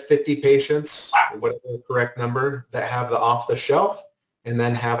 Get 50 patients, whatever the correct number, that have the off-the-shelf, and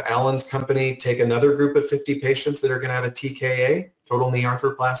then have Alan's company take another group of 50 patients that are going to have a TKA, total knee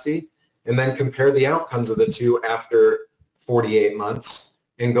arthroplasty, and then compare the outcomes of the two after 48 months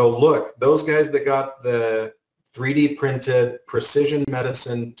and go, look, those guys that got the 3D printed precision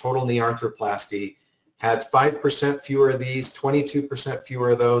medicine total knee arthroplasty had 5% fewer of these, 22% fewer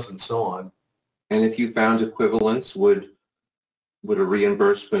of those, and so on. And if you found equivalence, would a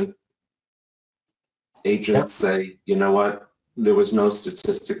reimbursement agent say, you know what, there was no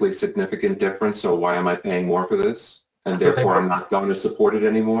statistically significant difference, so why am I paying more for this? And therefore I'm not going to support it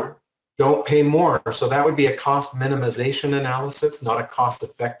anymore? Don't pay more. So that would be a cost minimization analysis, not a cost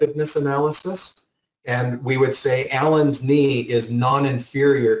effectiveness analysis. And we would say Alan's knee is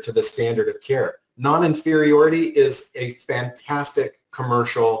non-inferior to the standard of care. Non-inferiority is a fantastic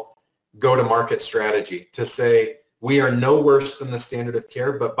commercial go-to-market strategy to say, we are no worse than the standard of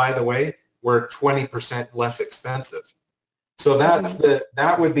care, but by the way, we're 20% less expensive. So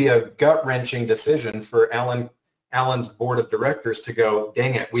that would be a gut-wrenching decision for Alan's board of directors to go,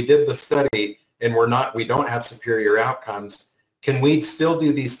 dang it, we did the study and we don't have superior outcomes. Can we still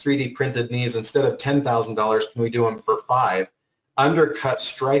do these 3D printed knees instead of $10,000? Can we do them for $5,000? Undercut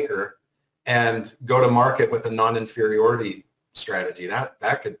Stryker and go to market with a non-inferiority strategy.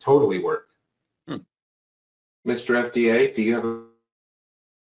 That could totally work. Mr. FDA, do you have a...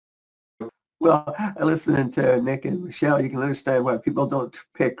 Well, listening to Nick and Michelle, you can understand why people don't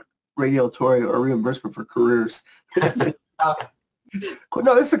pick regulatory or reimbursement for careers. No,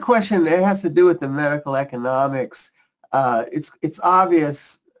 this is a question that has to do with the medical economics. It's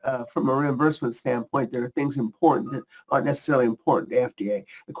obvious from a reimbursement standpoint there are things important that aren't necessarily important to FDA.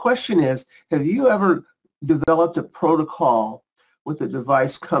 The question is, have you ever developed a protocol with a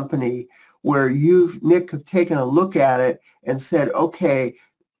device company where Nick, have taken a look at it and said, okay,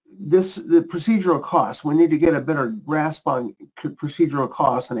 the procedural costs, we need to get a better grasp on procedural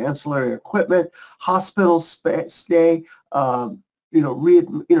costs and ancillary equipment, hospital stay, follow-up,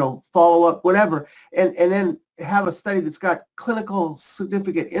 whatever, and then have a study that's got clinical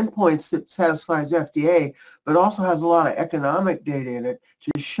significant endpoints that satisfies FDA, but also has a lot of economic data in it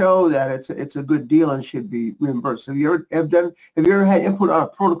to show that it's a good deal and should be reimbursed. Have you ever had input on a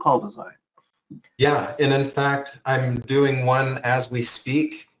protocol design? Yeah, and in fact, I'm doing one as we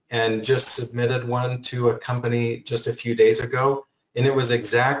speak, and just submitted one to a company just a few days ago. And it was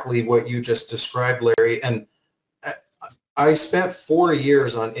exactly what you just described, Larry. And I spent 4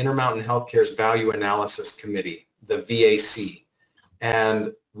 years on Intermountain Healthcare's Value Analysis Committee, the VAC.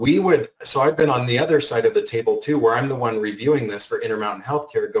 And so I've been on the other side of the table too, where I'm the one reviewing this for Intermountain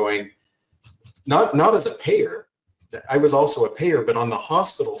Healthcare, going, not as a payer. I was also a payer, but on the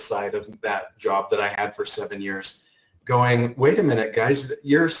hospital side of that job that I had for 7 years, going, wait a minute, guys,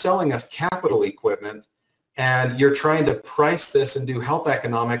 you're selling us capital equipment and you're trying to price this and do health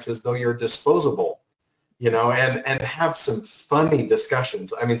economics as though you're disposable, and have some funny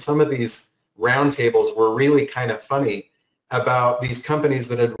discussions. I mean, some of these roundtables were really kind of funny about these companies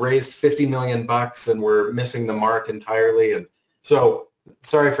that had raised $50 million and were missing the mark entirely. And so,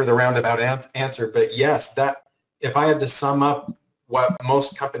 sorry for the roundabout answer, but yes, that if I had to sum up what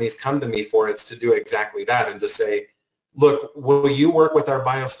most companies come to me for, it's to do exactly that and to say, look, will you work with our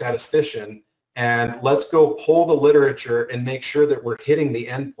biostatistician and let's go pull the literature and make sure that we're hitting the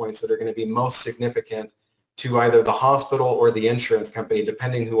endpoints that are going to be most significant to either the hospital or the insurance company,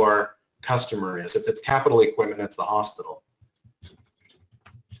 depending who our customer is. If it's capital equipment, it's the hospital.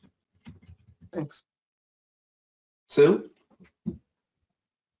 Thanks. Sue?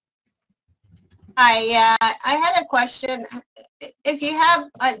 Hi, I had a question. If you have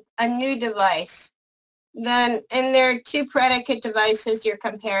a new device, then, and there are two predicate devices you're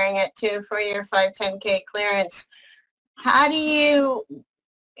comparing it to for your 510K clearance, how do you,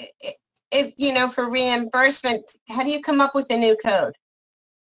 for reimbursement, how do you come up with a new code?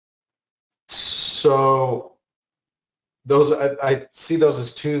 So those, I see those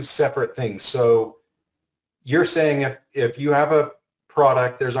as two separate things. So you're saying if you have a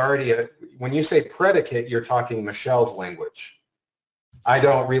product, there's already when you say predicate, you're talking Michelle's language. I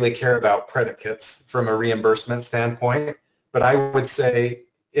don't really care about predicates from a reimbursement standpoint, but I would say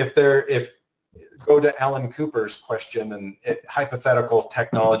if go to Alan Cooper's question and hypothetical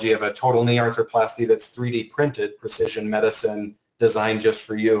technology of a total knee arthroplasty that's 3D printed, precision medicine designed just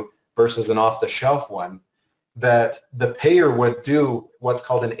for you versus an off-the-shelf one, that the payer would do what's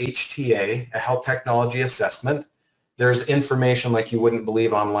called an HTA, a health technology assessment. There's information like you wouldn't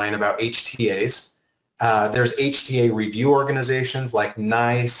believe online about HTAs. There's HTA review organizations like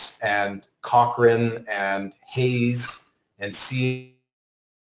NICE and Cochrane and Hayes and C,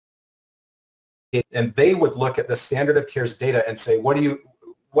 and they would look at the standard of care's data and say, what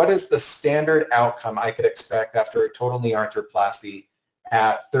is the standard outcome I could expect after a total knee arthroplasty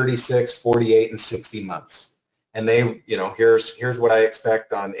at 36, 48, and 60 months? And they, here's what I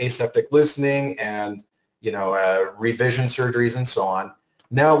expect on aseptic loosening and, revision surgeries and so on.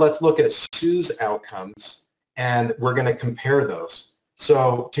 Now let's look at Sue's outcomes and we're going to compare those.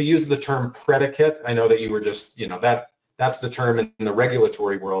 So to use the term predicate, I know that you were just, that's the term in the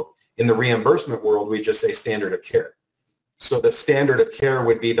regulatory world. In the reimbursement world, we just say standard of care. So the standard of care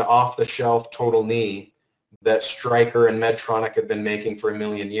would be the off-the-shelf total knee that Stryker and Medtronic have been making for 1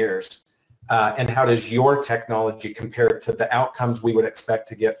 million years. And how does your technology compare to the outcomes we would expect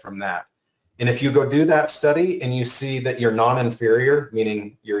to get from that? And if you go do that study and you see that you're non-inferior,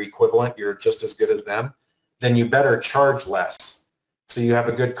 meaning you're equivalent, you're just as good as them, then you better charge less. So you have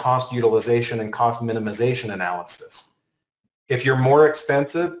a good cost utilization and cost minimization analysis. If you're more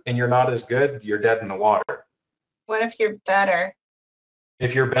expensive and you're not as good, you're dead in the water. What if you're better?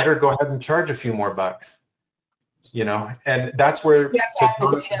 If you're better, go ahead and charge a few more bucks. And that's where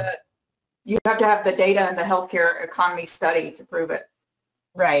you have to have the data and the healthcare economy study to prove it.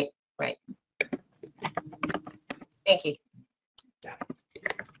 Right. Thank you.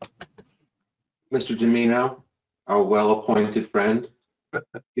 Mr. Domino, our well-appointed friend.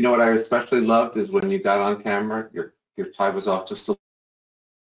 You know what I especially loved is when you got on camera, your tie was off just a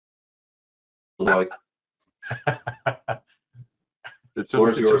little. It's a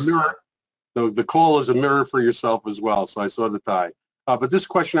mirror. So the call is a mirror for yourself as well. So I saw the tie. But this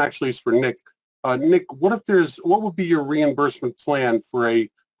question actually is for Nick. Nick, what would be your reimbursement plan for a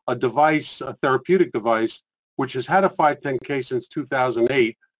device, a therapeutic device, which has had a 510K since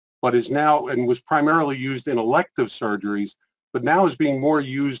 2008, but is now and was primarily used in elective surgeries, but now is being more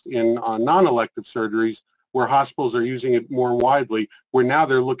used in non-elective surgeries where hospitals are using it more widely, where now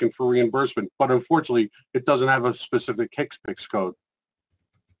they're looking for reimbursement, but unfortunately it doesn't have a specific HCPCS code?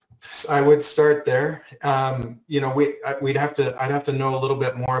 I would start there. I'd have to know a little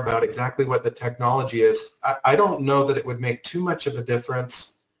bit more about exactly what the technology is. I don't know that it would make too much of a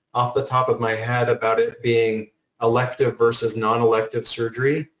difference off the top of my head about it being elective versus non-elective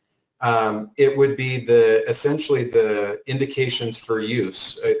surgery. It would be essentially the indications for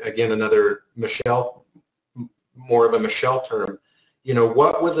use. Again, another more of a Michelle term. you know,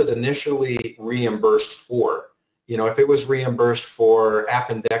 what was it initially reimbursed for? You know, if it was reimbursed for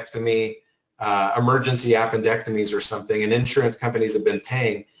appendectomy, emergency appendectomies or something, and insurance companies have been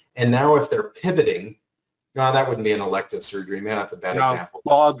paying, and now if they're pivoting, no, that wouldn't be an elective surgery. Man, that's a bad example.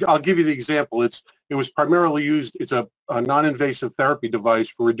 Well, I'll give you the example. It was primarily used, it's a non-invasive therapy device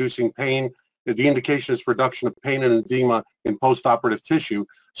for reducing pain. The indication is for reduction of pain and edema in postoperative tissue.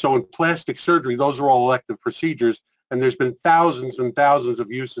 So in plastic surgery, those are all elective procedures, and there's been thousands and thousands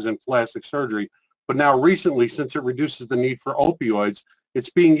of uses in plastic surgery. But now recently, since it reduces the need for opioids, it's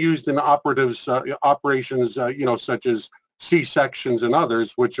being used in operations, you know, such as C-sections and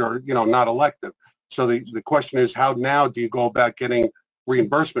others, which are, you know, not elective. So the question is, how now do you go about getting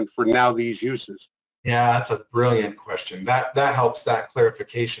reimbursement for now these uses? Yeah, that's a brilliant question. That helps that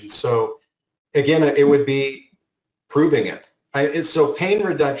clarification. So again, it would be proving it. So pain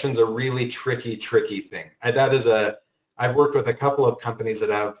reduction is a really tricky thing. I've worked with a couple of companies that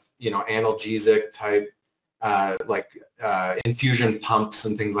have, you know, analgesic type, infusion pumps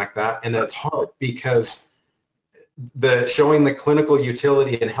and things like that. And it's hard because showing the clinical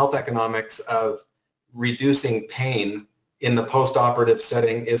utility and health economics of reducing pain in the post-operative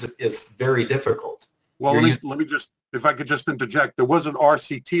setting is very difficult. Well, let me just, if I could just interject, there was an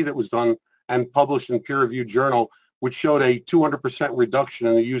RCT that was done and published in peer-reviewed journal, which showed a 200% reduction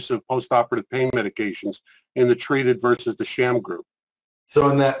in the use of post-operative pain medications in the treated versus the sham group. So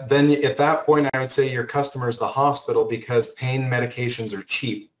then at that point, I would say your customer is the hospital because pain medications are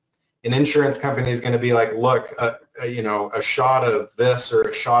cheap. An insurance company is going to be like, look, you know, a shot of this or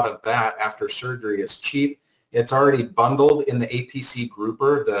a shot of that after surgery is cheap. It's already bundled in the APC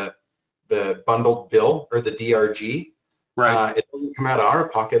grouper, the bundled bill or the DRG. Right. It doesn't come out of our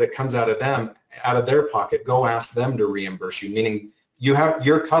pocket. It comes out of their pocket. Go ask them to reimburse you, meaning you have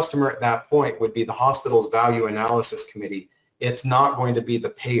your customer at that point would be the hospital's value analysis committee. It's not going to be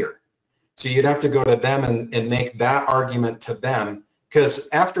the payer. So you'd have to go to them and make that argument to them. Because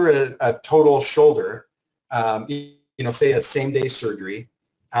after a total shoulder, you know, say a same-day surgery,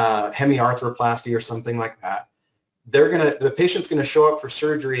 hemiarthroplasty or something like that, the patient's going to show up for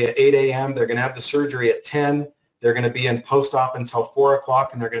surgery at 8 a.m. They're going to have the surgery at 10. They're going to be in post-op until 4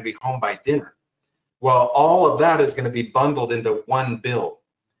 o'clock, and they're going to be home by dinner. Well, all of that is going to be bundled into one bill,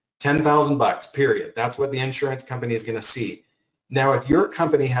 $10,000, period. That's what the insurance company is going to see. Now, if your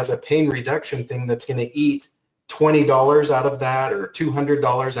company has a pain reduction thing that's going to eat $20 out of that or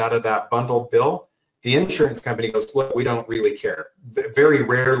 $200 out of that bundled bill, the insurance company goes, look, we don't really care. Very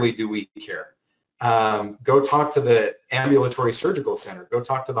rarely do we care. Go talk to the ambulatory surgical center. Go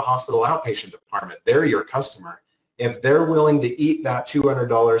talk to the hospital outpatient department. They're your customer. If they're willing to eat that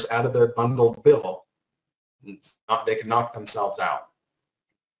 $200 out of their bundled bill, they can knock themselves out.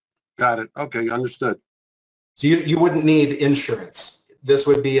 Got it. Okay, understood. So you wouldn't need insurance. This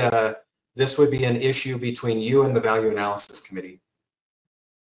would be an issue between you and the value analysis committee.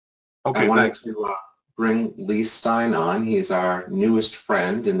 Okay, I wanted to bring Lee Stein on. He's our newest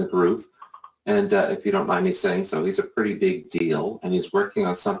friend in the group. And if you don't mind me saying so, he's a pretty big deal, and he's working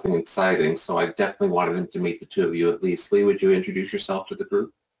on something exciting, so I definitely wanted him to meet the two of you at least. Lee, would you introduce yourself to the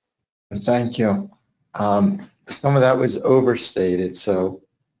group? Thank you. Some of that was overstated, so,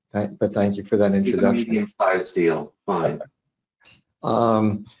 but thank you for that introduction. It's a medium-sized deal, fine.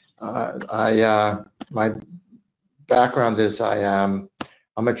 My background is I'm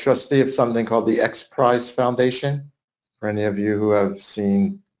a trustee of something called the X Prize Foundation, for any of you who have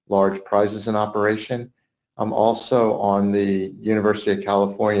seen large prizes in operation. I'm also on the University of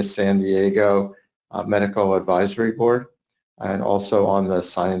California, San Diego Medical Advisory Board, and also on the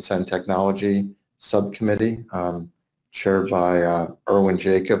Science and Technology Subcommittee, chaired by Erwin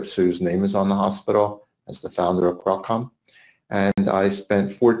Jacobs, whose name is on the hospital as the founder of Qualcomm. And I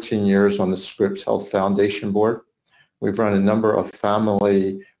spent 14 years on the Scripps Health Foundation Board. We've run a number of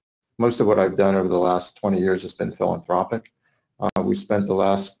most of what I've done over the last 20 years has been philanthropic. We spent the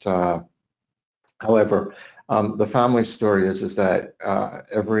last, however, the family story is that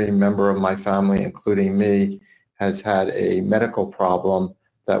every member of my family, including me, has had a medical problem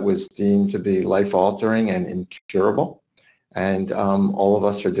that was deemed to be life-altering and incurable. And all of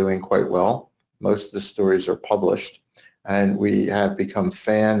us are doing quite well. Most of the stories are published. And we have become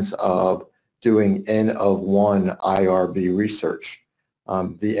fans of doing N of 1 IRB research,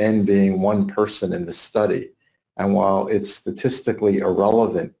 the N being one person in the study. And while it's statistically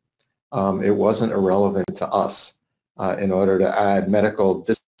irrelevant, it wasn't irrelevant to us in order to add medical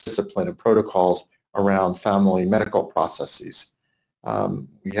discipline and protocols around family medical processes.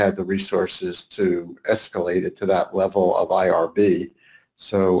 We had the resources to escalate it to that level of IRB.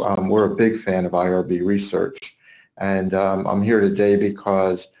 So we're a big fan of IRB research. And I'm here today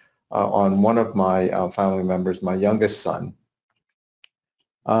because on one of my family members, my youngest son,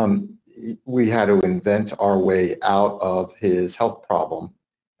 we had to invent our way out of his health problem,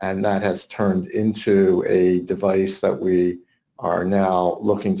 and that has turned into a device that we are now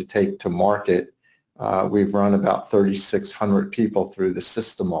looking to take to market. We've run about 3,600 people through the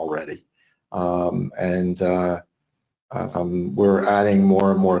system already, and we're adding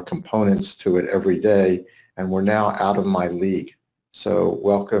more and more components to it every day, and we're now out of my league. So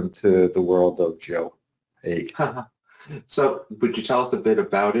welcome to the world of Joe Haig. So would you tell us a bit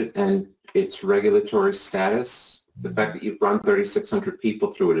about it and its regulatory status? The fact that you've run 3,600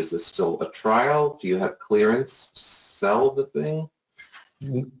 people through it, is this still a trial? Do you have clearance to sell the thing?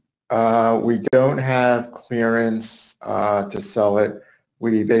 We don't have clearance to sell it.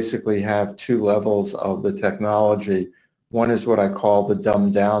 We basically have two levels of the technology. One is what I call the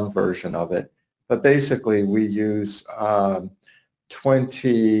dumbed down version of it. But basically we use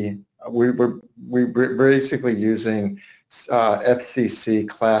we're basically using FCC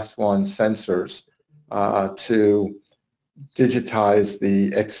Class 1 sensors to digitize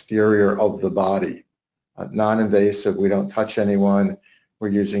the exterior of the body. Non-invasive, we don't touch anyone. We're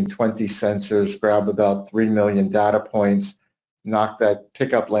using 20 sensors, grab about 3 million data points,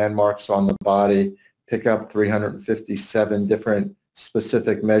 pick up landmarks on the body, pick up 357 different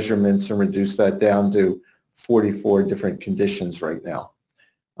specific measurements and reduce that down to 44 different conditions right now.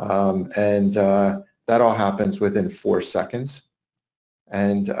 That all happens within 4 seconds.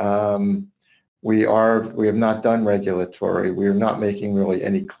 And we have not done regulatory. We are not making really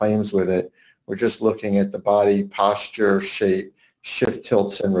any claims with it. We're just looking at the body posture, shape, shift,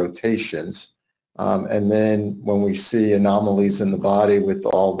 tilts, and rotations. And then when we see anomalies in the body with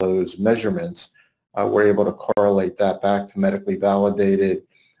all those measurements, we're able to correlate that back to medically validated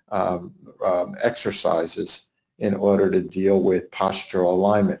exercises in order to deal with postural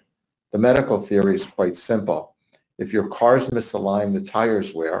alignment. The medical theory is quite simple. If your car's misaligned, the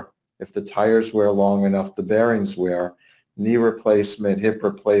tires wear. If the tires wear long enough, the bearings wear. Knee replacement, hip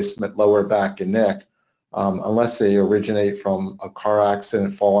replacement, lower back and neck, unless they originate from a car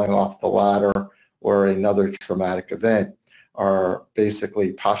accident, falling off the ladder, or another traumatic event, are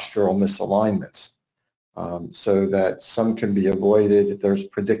basically postural misalignments. So that some can be avoided. There's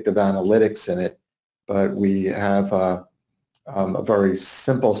predictive analytics in it, but we have a very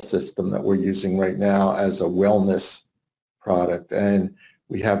simple system that we're using right now as a wellness product. And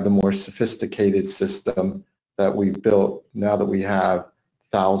we have the more sophisticated system that we've built now that we have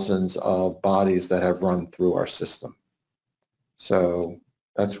thousands of bodies that have run through our system. So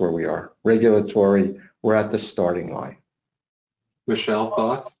that's where we are. Regulatory, we're at the starting line. Michelle,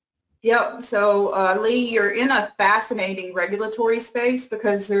 thoughts? Yep. So Lee, you're in a fascinating regulatory space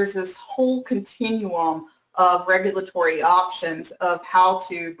because there's this whole continuum of regulatory options of how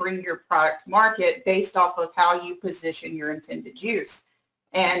to bring your product to market based off of how you position your intended use.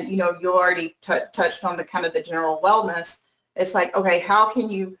 And, you know, you already touched on the kind of the general wellness. It's like, okay, how can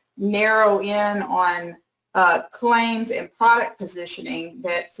you narrow in on claims and product positioning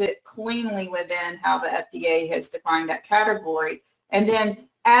that fit cleanly within how the FDA has defined that category? And then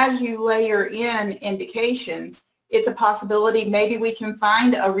as you layer in indications, it's a possibility maybe we can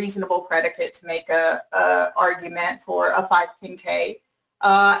find a reasonable predicate to make a argument for a 510K.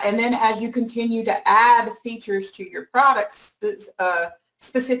 And then as you continue to add features to your products,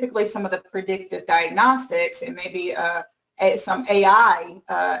 specifically some of the predictive diagnostics and maybe some AI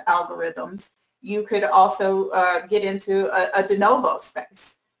algorithms, you could also get into a de novo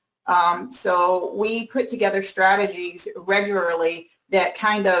space. So we put together strategies regularly that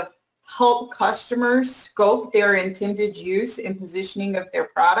kind of help customers scope their intended use and positioning of their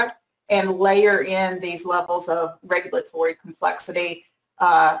product and layer in these levels of regulatory complexity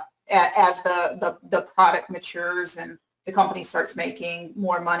as the product matures and the company starts making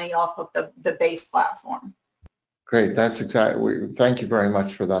more money off of the base platform. Great, that's exactly, thank you very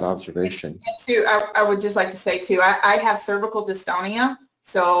much for that observation. And too, I would just like to say too, I have cervical dystonia,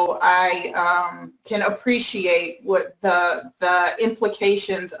 so I can appreciate what the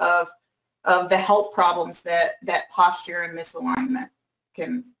implications of the health problems that posture and misalignment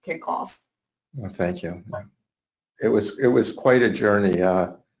can cause. Well, thank you. It was quite a journey.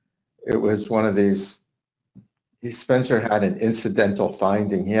 It was one of these. Spencer had an incidental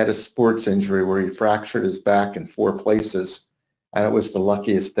finding. He had a sports injury where he fractured his back in 4 places, and it was the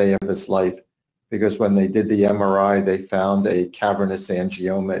luckiest day of his life because when they did the MRI, they found a cavernous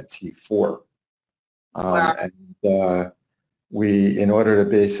angioma at T4. Wow. And we, in order to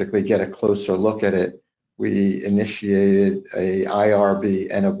basically get a closer look at it, we initiated a IRB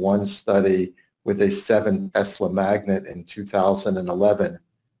N of 1 study with a 7 Tesla magnet in 2011.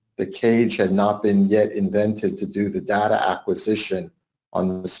 The cage had not been yet invented to do the data acquisition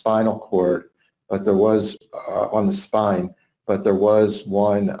on the spinal cord, but there was on the spine, but there was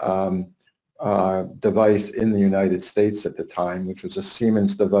one device in the United States at the time, which was a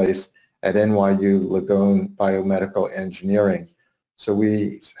Siemens device at NYU Langone Biomedical Engineering. So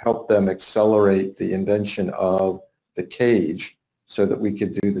we helped them accelerate the invention of the cage so that we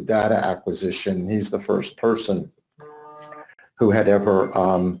could do the data acquisition. He's the first person who had ever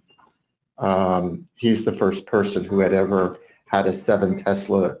had a 7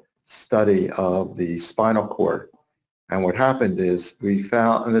 Tesla study of the spinal cord. And what happened is we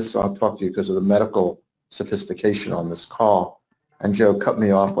found, and this I'll talk to you because of the medical sophistication on this call, and Joe, cut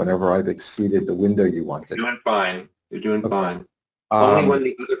me off whenever I've exceeded the window you wanted. You're doing fine. You're doing Okay. fine. Only when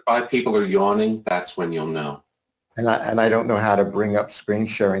the other 5 people are yawning, that's when you'll know. And I don't know how to bring up screen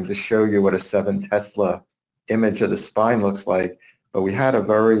sharing to show you what a 7 Tesla image of the spine looks like, but we had a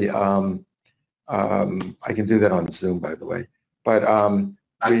very, I can do that on Zoom, by the way, but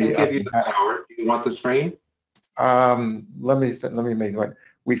I can give you the power. Do you want the screen? let me make one.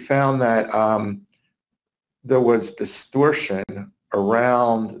 We found that there was distortion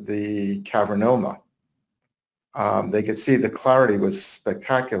around the cavernoma. They could see the clarity was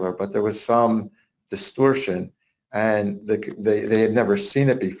spectacular, but there was some distortion, and they had never seen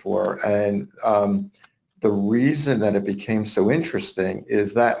it before. And the reason that it became so interesting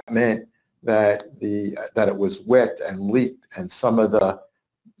is that meant that that it was wet and leaked, and some of the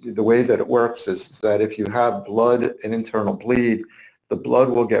way that it works is that if you have blood, an internal bleed, the blood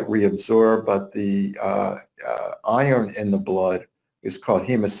will get reabsorbed, but the iron in the blood is called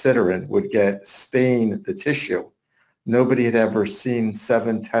hemosiderin, would get stain the tissue. Nobody had ever seen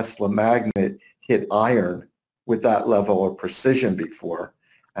 7 Tesla magnet hit iron with that level of precision before.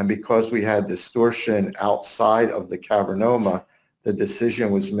 And because we had distortion outside of the cavernoma, the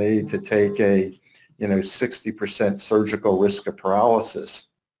decision was made to take a 60% surgical risk of paralysis.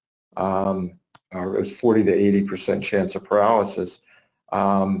 Or it was 40 to 80% chance of paralysis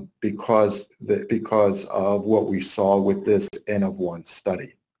because of what we saw with this N of 1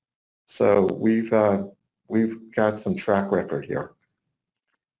 study. So we've got some track record here.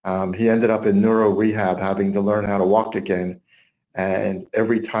 He ended up in neuro rehab, having to learn how to walk again. And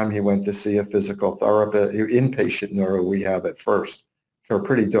every time he went to see a physical therapist, inpatient neuro rehab at first, for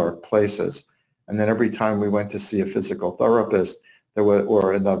pretty dark places. And then every time we went to see a physical therapist,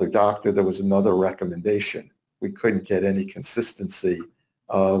 or another doctor, there was another recommendation. We couldn't get any consistency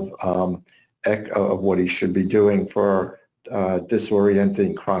of what he should be doing for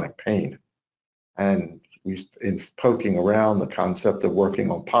disorienting chronic pain. And in poking around the concept of working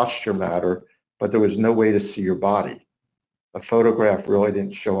on posture matter, but there was no way to see your body. A photograph really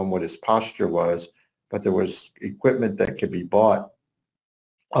didn't show him what his posture was, but there was equipment that could be bought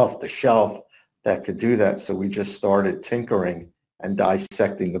off the shelf that could do that. So we just started tinkering and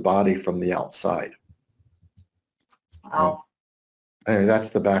dissecting the body from the outside. Wow. Anyway, that's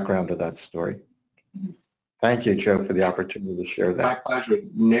the background of that story. Thank you, Joe, for the opportunity to share that. My pleasure.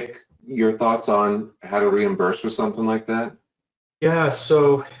 Nick, your thoughts on how to reimburse for something like that? Yeah,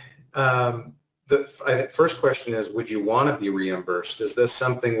 so the first question is, would you want to be reimbursed? Is this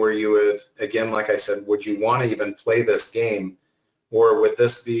something where you would, again, like I said, would you want to even play this game? Or would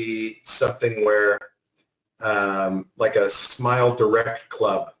this be something where, like a Smile Direct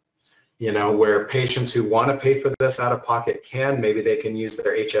Club, where patients who want to pay for this out of pocket can, maybe they can use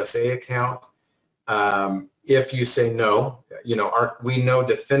their HSA account. If you say no, we know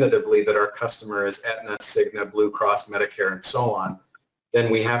definitively that our customer is Aetna, Cigna, Blue Cross, Medicare, and so on, then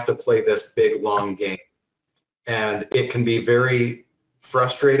we have to play this big, long game. And it can be very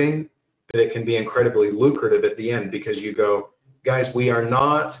frustrating, but it can be incredibly lucrative at the end, because you go, guys, we are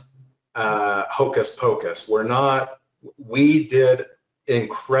not hocus pocus. We did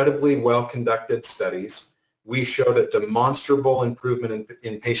incredibly well-conducted studies. We showed a demonstrable improvement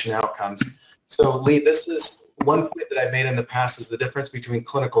in patient outcomes. So Lee, this is one point that I've made in the past, is the difference between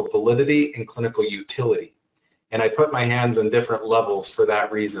clinical validity and clinical utility. And I put my hands on different levels for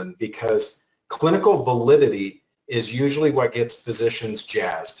that reason, because clinical validity is usually what gets physicians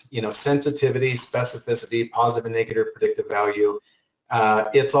jazzed. Sensitivity, specificity, positive and negative predictive value.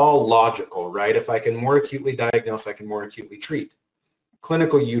 It's all logical, right? If I can more acutely diagnose, I can more acutely treat.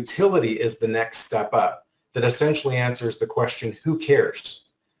 Clinical utility is the next step up that essentially answers the question, who cares?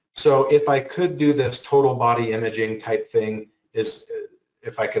 So if I could do this total body imaging type thing,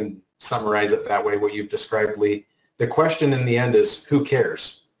 if I can summarize it that way, what you've described, Lee, the question in the end is, who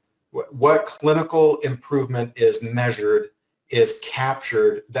cares? What clinical improvement is measured is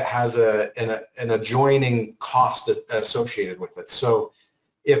captured that has an adjoining cost associated with it. So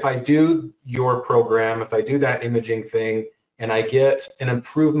if I do your program, if I do that imaging thing, and I get an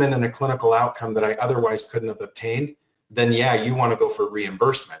improvement in a clinical outcome that I otherwise couldn't have obtained, then yeah, you want to go for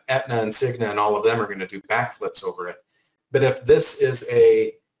reimbursement. Aetna and Cigna and all of them are going to do backflips over it. But if this is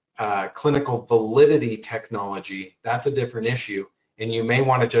a clinical validity technology, that's a different issue. And you may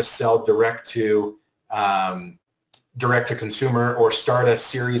want to just sell direct to consumer, or start a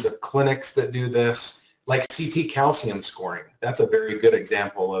series of clinics that do this, like CT calcium scoring. That's a very good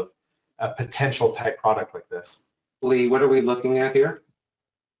example of a potential type product like this. Lee, what are we looking at here?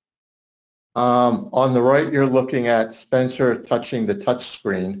 On the right, you're looking at Spencer touching the touch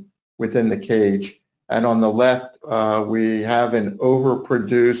screen within the cage. And on the left, we have an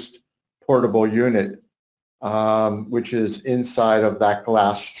overproduced portable unit, which is inside of that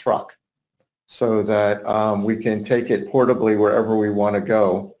glass truck, so that we can take it portably wherever we want to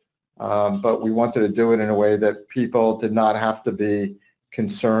go. But we wanted to do it in a way that people did not have to be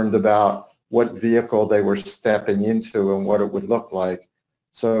concerned about what vehicle they were stepping into and what it would look like.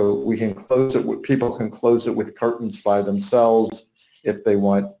 So we can close it, people can close it with curtains by themselves if they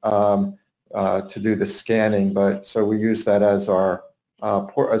want to do the scanning. But so we use that as our,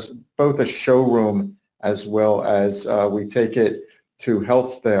 as both a showroom as well as we take it to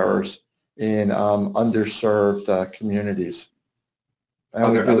health fairs in underserved communities. And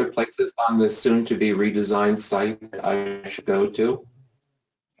are there other places on this soon-to-be redesigned site that I should go to?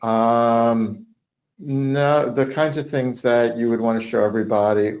 No, the kinds of things that you would want to show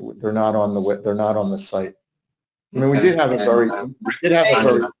everybody, they're not on the site. I mean, we did have a very,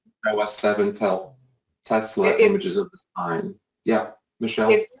 OS 7 Tesla If- images of the spine. Yeah,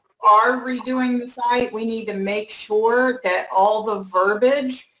 Michelle. If you are redoing the site, we need to make sure that all the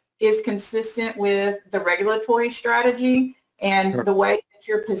verbiage is consistent with the regulatory strategy, and Sure. the way that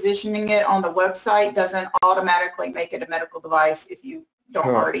you're positioning it on the website doesn't automatically make it a medical device if you don't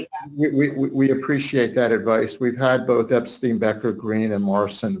Sure. already have. We appreciate that advice. We've had both Epstein, Becker, Green, and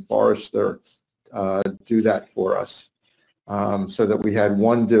Morrison Forrester do that for us, so that we had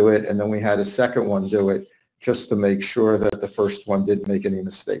one do it, and then we had a second one do it, just to make sure that the first one didn't make any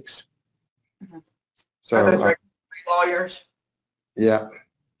mistakes. Mm-hmm. So, Are those regulatory lawyers? yeah.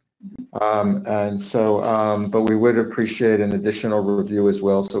 And so, but we would appreciate an additional review as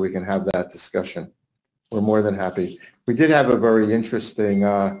well, so we can have that discussion. We're more than happy. We did have a very interesting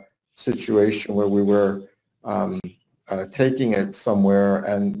situation where we were taking it somewhere,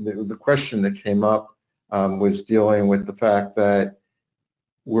 and the question that came up was dealing with the fact that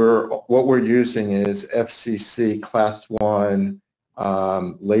what we're using is FCC Class 1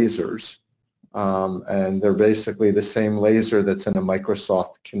 lasers, and they're basically the same laser that's in a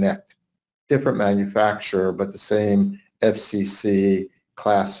Microsoft Kinect. Different manufacturer, but the same FCC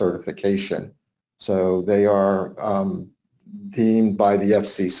class certification. So they are deemed by the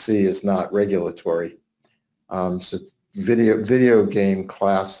FCC as not regulatory. So it's video game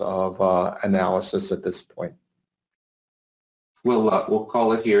class of analysis at this point. We'll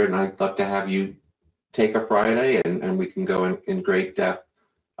call it here, and I'd love to have you take a Friday, and we can go in great depth.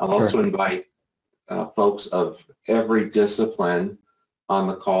 I'll also invite folks of every discipline on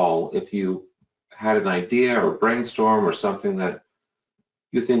the call. If you had an idea or brainstorm or something that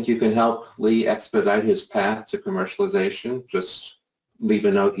you think you can help Lee expedite his path to commercialization, just leave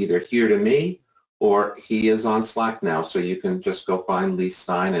a note either here to me, or he is on Slack now, so you can just go find Lee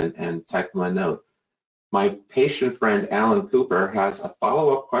Stein and type him a note. My patient friend Alan Cooper has a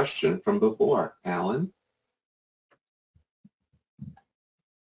follow-up question from before. Alan?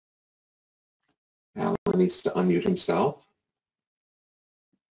 Alan needs to unmute himself.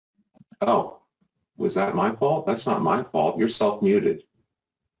 Oh, was that my fault? That's not my fault. You're self-muted.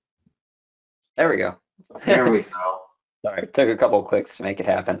 There we go. There we go. Sorry, took a couple of clicks to make it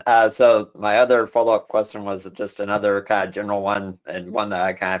happen. So my other follow-up question was just another kind of general one, and one that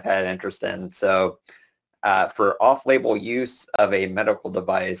I kind of had interest in. So for off-label use of a medical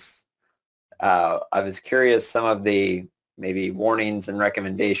device, I was curious some of the maybe warnings and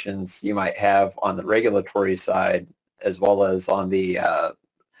recommendations you might have on the regulatory side, as well as on the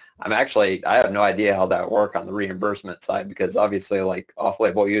I have no idea how that works on the reimbursement side, because obviously like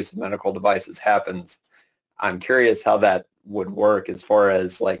off-label use of medical devices happens. I'm curious how that would work as far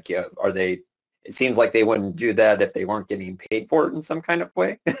as like, are they, it seems like they wouldn't do that if they weren't getting paid for it in some kind of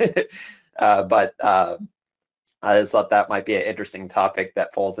way. But I just thought that might be an interesting topic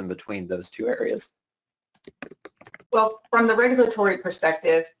that falls in between those two areas. Well, from the regulatory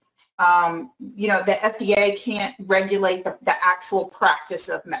perspective, the FDA can't regulate the actual practice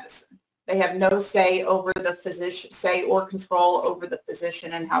of medicine. They have no say over the physician, say or control over the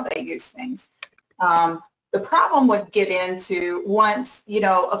physician and how they use things. The problem would get into once, you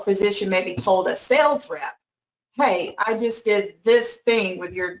know, a physician maybe told a sales rep, hey, I just did this thing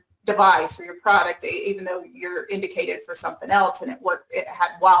with your device or your product, even though you're indicated for something else and it worked, it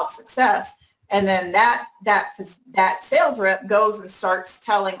had wild success. And then that sales rep goes and starts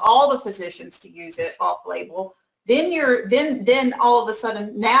telling all the physicians to use it off-label. Then all of a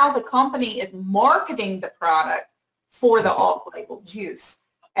sudden, now the company is marketing the product for the off-label use.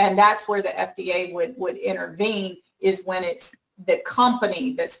 And that's where the FDA would intervene, is when it's the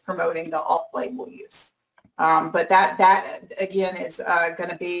company that's promoting the off-label use. But that again is going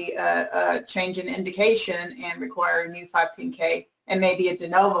to be a change in indication and require a new 510K and maybe a de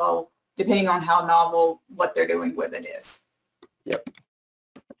novo, depending on how novel what they're doing with it is. Yep.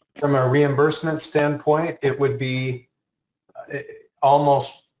 From a reimbursement standpoint, it would be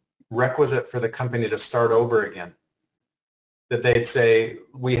almost requisite for the company to start over again. That they'd say,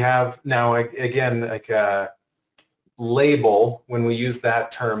 we have now, again, like a label, when we use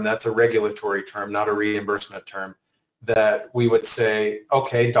that term, that's a regulatory term, not a reimbursement term, that we would say,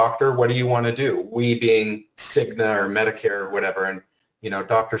 okay, doctor, what do you want to do? We being Cigna or Medicare or whatever, and you know,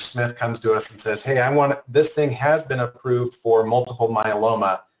 Dr. Smith comes to us and says, hey, this thing has been approved for multiple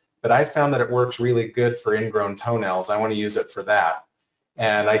myeloma, but I found that it works really good for ingrown toenails. I want to use it for that.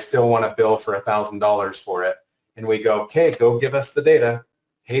 And I still want to bill for $1,000 for it. And we go, okay, go give us the data,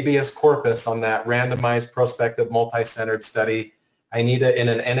 habeas corpus on that randomized prospective multi-centered study. I need it in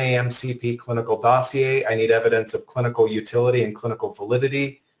an NAMCP clinical dossier. I need evidence of clinical utility and clinical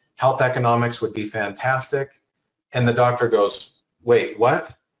validity. Health economics would be fantastic. And the doctor goes, wait,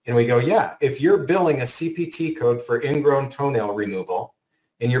 what? And we go, yeah, if you're billing a CPT code for ingrown toenail removal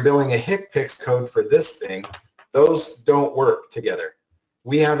and you're billing a HCPCS code for this thing, those don't work together.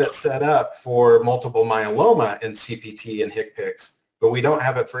 We have it set up for multiple myeloma in CPT and HCPCS, but we don't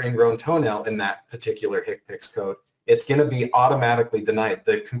have it for ingrown toenail in that particular HCPCS code. It's going to be automatically denied.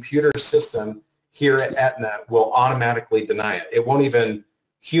 The computer system here at Aetna will automatically deny it. It won't even,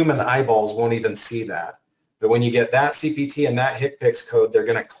 human eyeballs won't even see that. But when you get that CPT and that HCPCS code, they're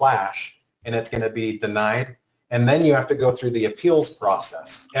going to clash and it's going to be denied. And then you have to go through the appeals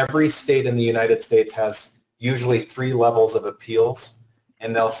process. Every state in the United States has usually 3 levels of appeals.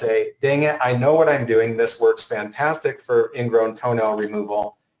 And they'll say, dang it, I know what I'm doing. This works fantastic for ingrown toenail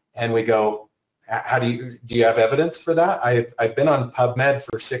removal. And we go, how do you have evidence for that? I've been on PubMed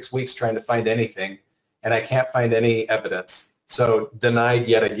for 6 weeks trying to find anything, and I can't find any evidence. So denied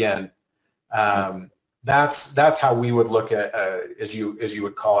yet again. That's how we would look at, as you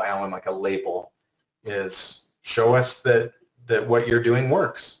would call, Alan, like a label, is show us that what you're doing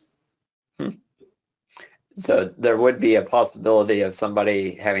works. So there would be a possibility of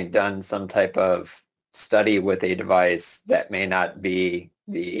somebody having done some type of study with a device that may not be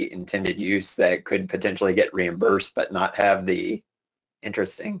the intended use that could potentially get reimbursed but not have the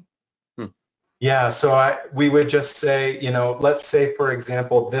interesting. Yeah, so we would just say, you know, let's say, for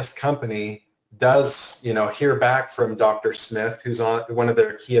example, this company does, you know, hear back from Dr. Smith, who's on one of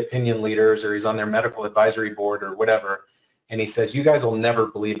their key opinion leaders, or he's on their medical advisory board or whatever, and he says, you guys will never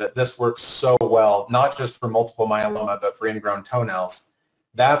believe it. This works so well, not just for multiple myeloma, but for ingrown toenails.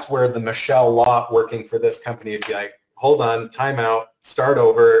 That's where the Michelle Lott working for this company would be like, hold on, time out, start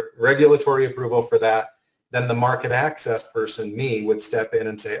over, regulatory approval for that. Then the market access person, me, would step in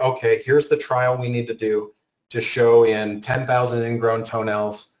and say, okay, here's the trial we need to do to show in 10,000 ingrown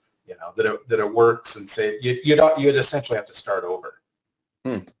toenails, you know, that it works, and say, you'd essentially have to start over.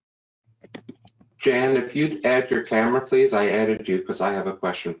 Jan, if you'd add your camera, please. I added you because I have a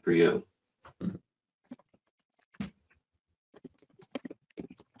question for you.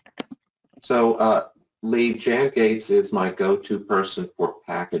 So, Lee, Jan Gates is my go-to person for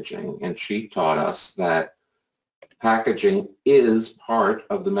packaging, and she taught us that packaging is part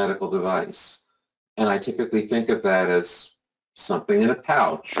of the medical device. And I typically think of that as something in a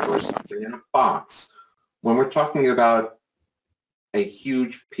pouch or something in a box. When we're talking about a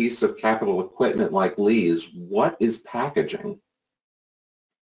huge piece of capital equipment like Lee's, what is packaging?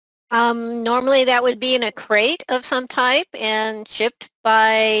 Normally that would be in a crate of some type and shipped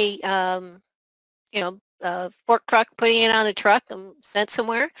by, a fork truck, putting it on a truck and sent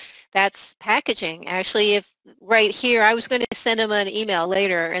somewhere. That's packaging. Actually, if right here, I was going to send him an email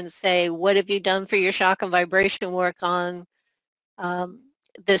later and say, what have you done for your shock and vibration work on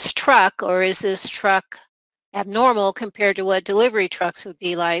this truck, or is this truck abnormal compared to what delivery trucks would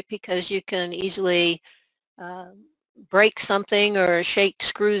be like? Because you can easily break something or shake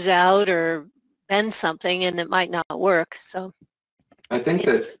screws out or bend something and it might not work. So I think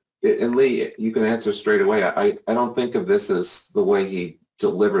that And Lee, you can answer straight away. I don't think of this as the way he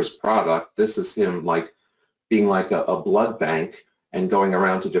delivers product. This is him like being like a blood bank and going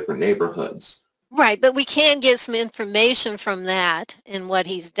around to different neighborhoods. Right, but we can get some information from that and what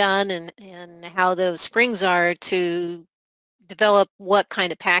he's done and how those springs are to develop what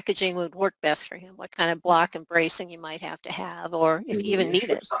kind of packaging would work best for him, what kind of block and bracing you might have to have, or if you even need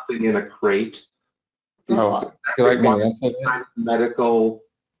it. Something in a crate. Oh, would you like me to answer that? Medical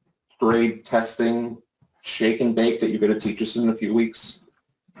grade testing, shake and bake that you're going to teach us in a few weeks?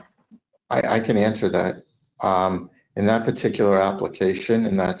 I can answer that. In that particular application,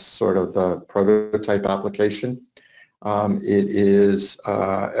 and that's sort of the prototype application, it is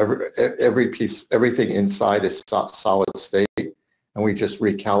every piece, everything inside is solid state, and we just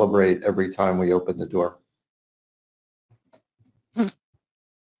recalibrate every time we open the door.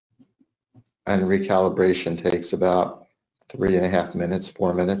 And recalibration takes about 3.5 minutes,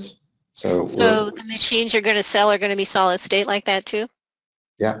 4 minutes. So the machines you're going to sell are going to be solid state like that too?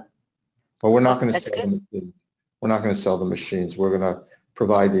 Yeah. But we're not going to That's sell good. the machines. We're not going to sell the machines. We're going to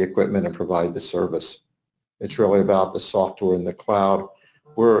provide the equipment and provide the service. It's really about the software in the cloud.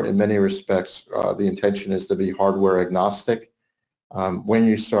 We're, in many respects, the intention is to be hardware agnostic. When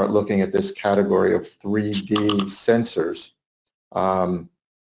you start looking at this category of 3D sensors,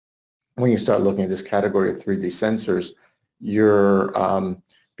 you're,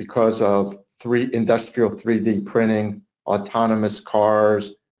 because of industrial 3D printing, autonomous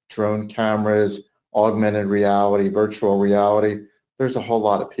cars, drone cameras, augmented reality, virtual reality, there's a whole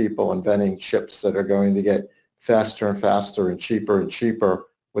lot of people inventing chips that are going to get faster and faster and cheaper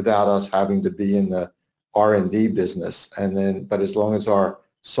without us having to be in the R&D business. But as long as our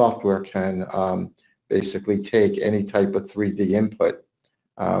software can basically take any type of 3D input,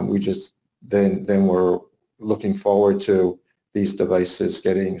 then we're looking forward to these devices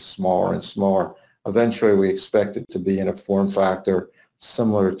getting smaller and smaller. Eventually, we expect it to be in a form factor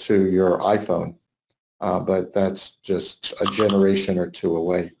similar to your iPhone, but that's just a generation or two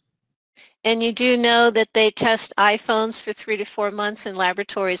away. And you do know that they test iPhones for 3 to 4 months in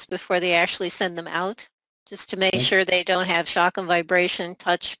laboratories before they actually send them out, just to make sure they don't have shock and vibration,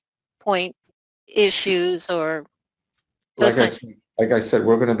 touch point issues, or those kinds. Like I said,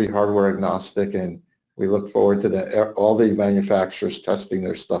 we're going to be hardware agnostic, and we look forward to all the manufacturers testing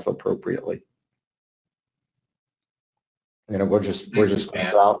their stuff appropriately. We're just going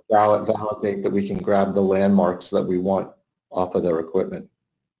to validate that we can grab the landmarks that we want off of their equipment.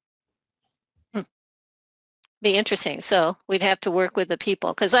 Be interesting. So we'd have to work with the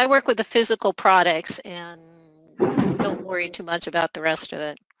people, because I work with the physical products and don't worry too much about the rest of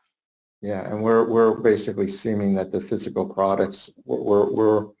it. Yeah, and we're basically seeming that the physical products,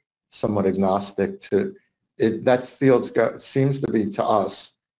 we're somewhat agnostic to it. That field seems to be, to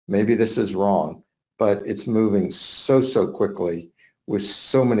us, maybe this is wrong, but it's moving so quickly with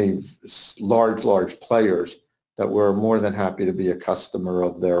so many large players that we're more than happy to be a customer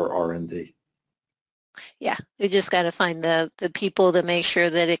of their R&D. Yeah, we just got to find the people to make sure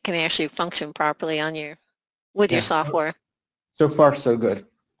that it can actually function properly on your software. So far, so good.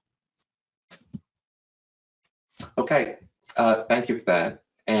 Okay, thank you for that.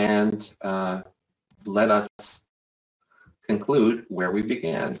 And let us conclude where we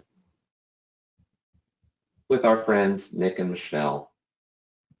began with our friends Nick and Michelle.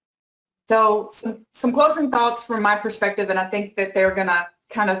 So some closing thoughts from my perspective, and I think that they're going to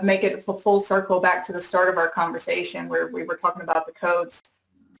kind of make it full circle back to the start of our conversation where we were talking about the codes,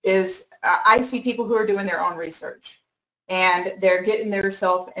 is I see people who are doing their own research, and they're getting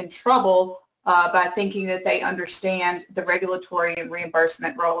themselves in trouble by thinking that they understand the regulatory and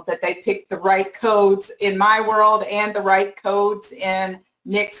reimbursement role, that they picked the right codes in my world and the right codes in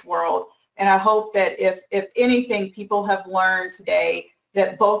Nick's world. And I hope that if anything, people have learned today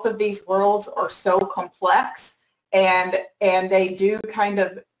that both of these worlds are so complex, and they do kind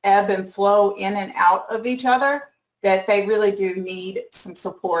of ebb and flow in and out of each other, that they really do need some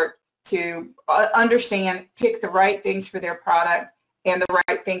support to understand, pick the right things for their product and the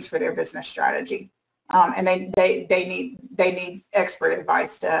right things for their business strategy. And they need expert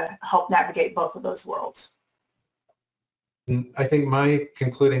advice to help navigate both of those worlds. I think my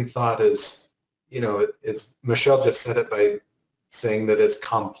concluding thought is, it's Michelle just said it by saying that it's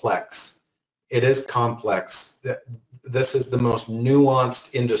complex. It is complex. This is the most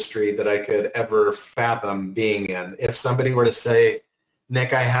nuanced industry that I could ever fathom being in. If somebody were to say,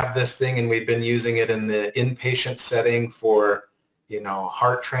 Nick, I have this thing and we've been using it in the inpatient setting for,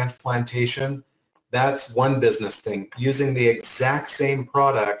 heart transplantation, that's one business thing. Using the exact same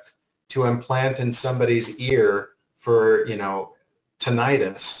product to implant in somebody's ear for,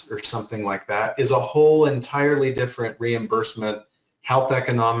 tinnitus or something like that is a whole entirely different reimbursement, health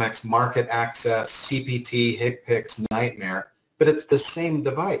economics, market access, CPT, HCPCS nightmare, but it's the same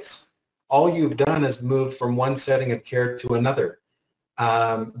device. All you've done is moved from one setting of care to another.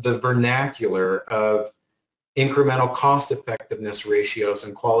 The vernacular of incremental cost effectiveness ratios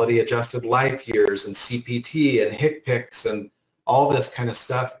and quality adjusted life years and CPT and HCPCS and all this kind of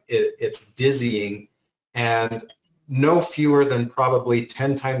stuff, it's dizzying. And no fewer than probably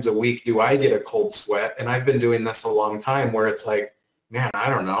 10 times a week do I get a cold sweat. And I've been doing this a long time where it's like, man, I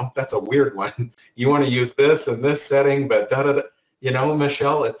don't know, that's a weird one. You want to use this in this setting, but da-da-da. You know,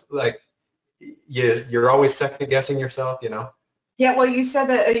 Michelle, it's like you're always second guessing yourself, you know? Yeah, well, you said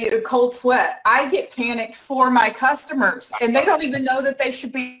that a cold sweat. I get panicked for my customers, and they don't even know that they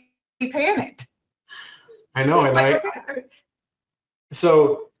should be panicked. I know, and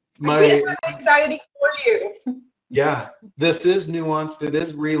so I get anxiety for you. Yeah, this is nuanced. It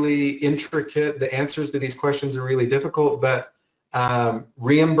is really intricate. The answers to these questions are really difficult, but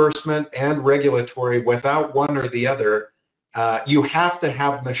reimbursement and regulatory, without one or the other, you have to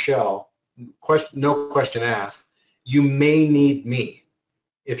have Michelle, no question asked. You may need me.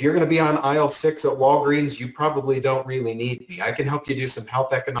 If you're going to be on aisle 6 at Walgreens, you probably don't really need me. I can help you do some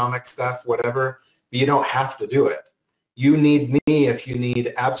health economic stuff, whatever, but you don't have to do it. You need me if you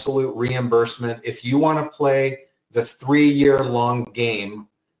need absolute reimbursement. If you want to play the 3-year-long game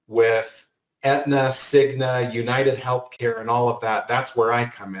with Aetna, Cigna, United Healthcare, and all of that, that's where I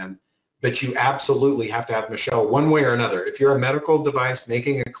come in. But you absolutely have to have Michelle one way or another. If you're a medical device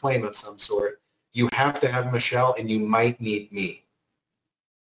making a claim of some sort, you have to have Michelle, and you might need me.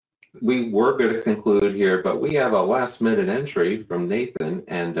 We were going to conclude here, but we have a last-minute entry from Nathan,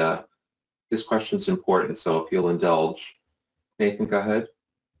 and this question's important, so if you'll indulge. Nathan, go ahead.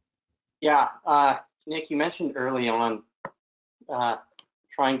 Yeah, Nick, you mentioned early on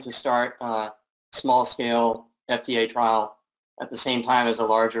trying to start a small-scale FDA trial at the same time as a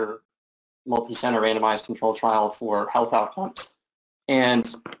larger multi-center randomized controlled trial for health outcomes.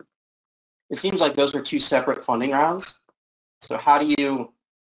 And it seems like those are two separate funding rounds. So how do you,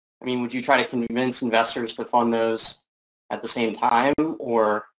 I mean, would you try to convince investors to fund those at the same time,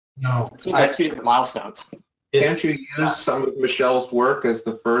 or no? It seems like two different milestones. Can't you use some of Michelle's work as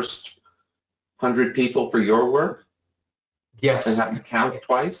the first 100 people for your work? Yes. And have to count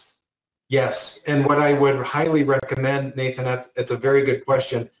twice? Yes. And what I would highly recommend, Nathan, it's a very good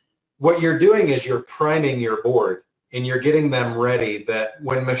question. What you're doing is you're priming your board, and you're getting them ready that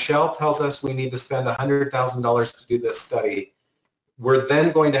when Michelle tells us we need to spend $100,000 to do this study, we're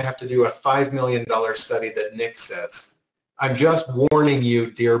then going to have to do a $5 million study that Nick says. I'm just warning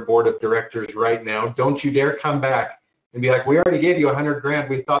you, dear board of directors, right now, don't you dare come back and be like, we already gave you 100 grand.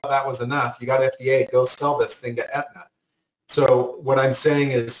 We thought that was enough. You got FDA, go sell this thing to Aetna. So what I'm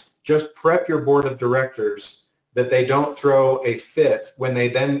saying is just prep your board of directors that they don't throw a fit when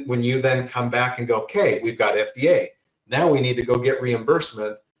you then come back and go, okay, we've got FDA. Now we need to go get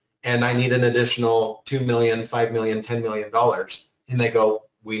reimbursement, and I need an additional $2 million, $5 million, $10 million. And they go,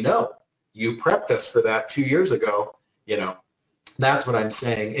 we know. You prepped us for that 2 years ago. You know, that's what I'm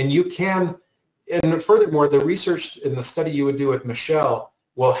saying. And you can, and furthermore, the research in the study you would do with Michelle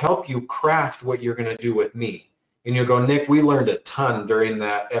will help you craft what you're going to do with me. And you'll go, Nick, we learned a ton during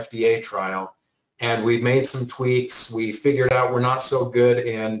that FDA trial, and we've made some tweaks. We figured out we're not so good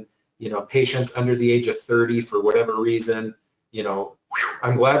in, you know, patients under the age of 30 for whatever reason. You know,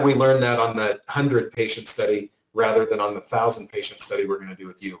 I'm glad we learned that on the 100 patient study rather than on the 1,000 patient study we're going to do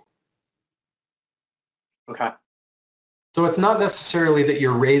with you. Okay. So it's not necessarily that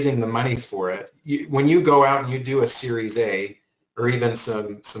you're raising the money for it. When you go out and you do a Series A or even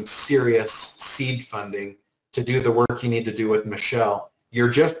some serious seed funding to do the work you need to do with Michelle, you're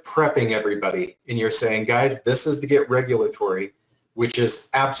just prepping everybody, and you're saying, guys, this is to get regulatory, which is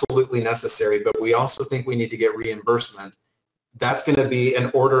absolutely necessary, but we also think we need to get reimbursement. That's going to be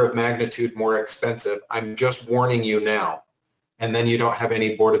an order of magnitude more expensive. I'm just warning you now. And then you don't have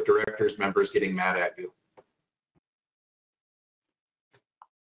any board of directors members getting mad at you.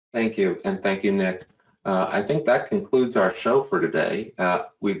 Thank you, and thank you, Nick. I think that concludes our show for today.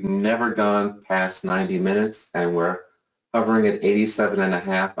 We've never gone past 90 minutes, and we're hovering at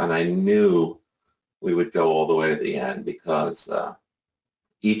 87.5, and I knew we would go all the way to the end because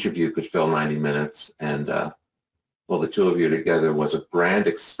each of you could fill 90 minutes, and well, the two of you together was a grand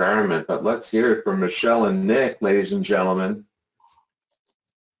experiment. But let's hear it from Michelle and Nick, ladies and gentlemen.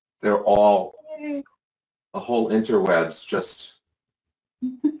 They're all a whole interwebs just.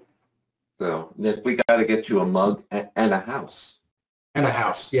 So, Nick, we got to get you a mug and a house. And a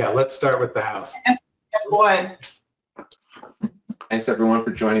house. Yeah, let's start with the house. Boy. Thanks everyone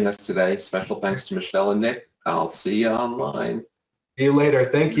for joining us today. Special thanks to Michelle and Nick. I'll see you online. See you later.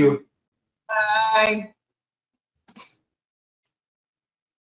 Thank you. Bye.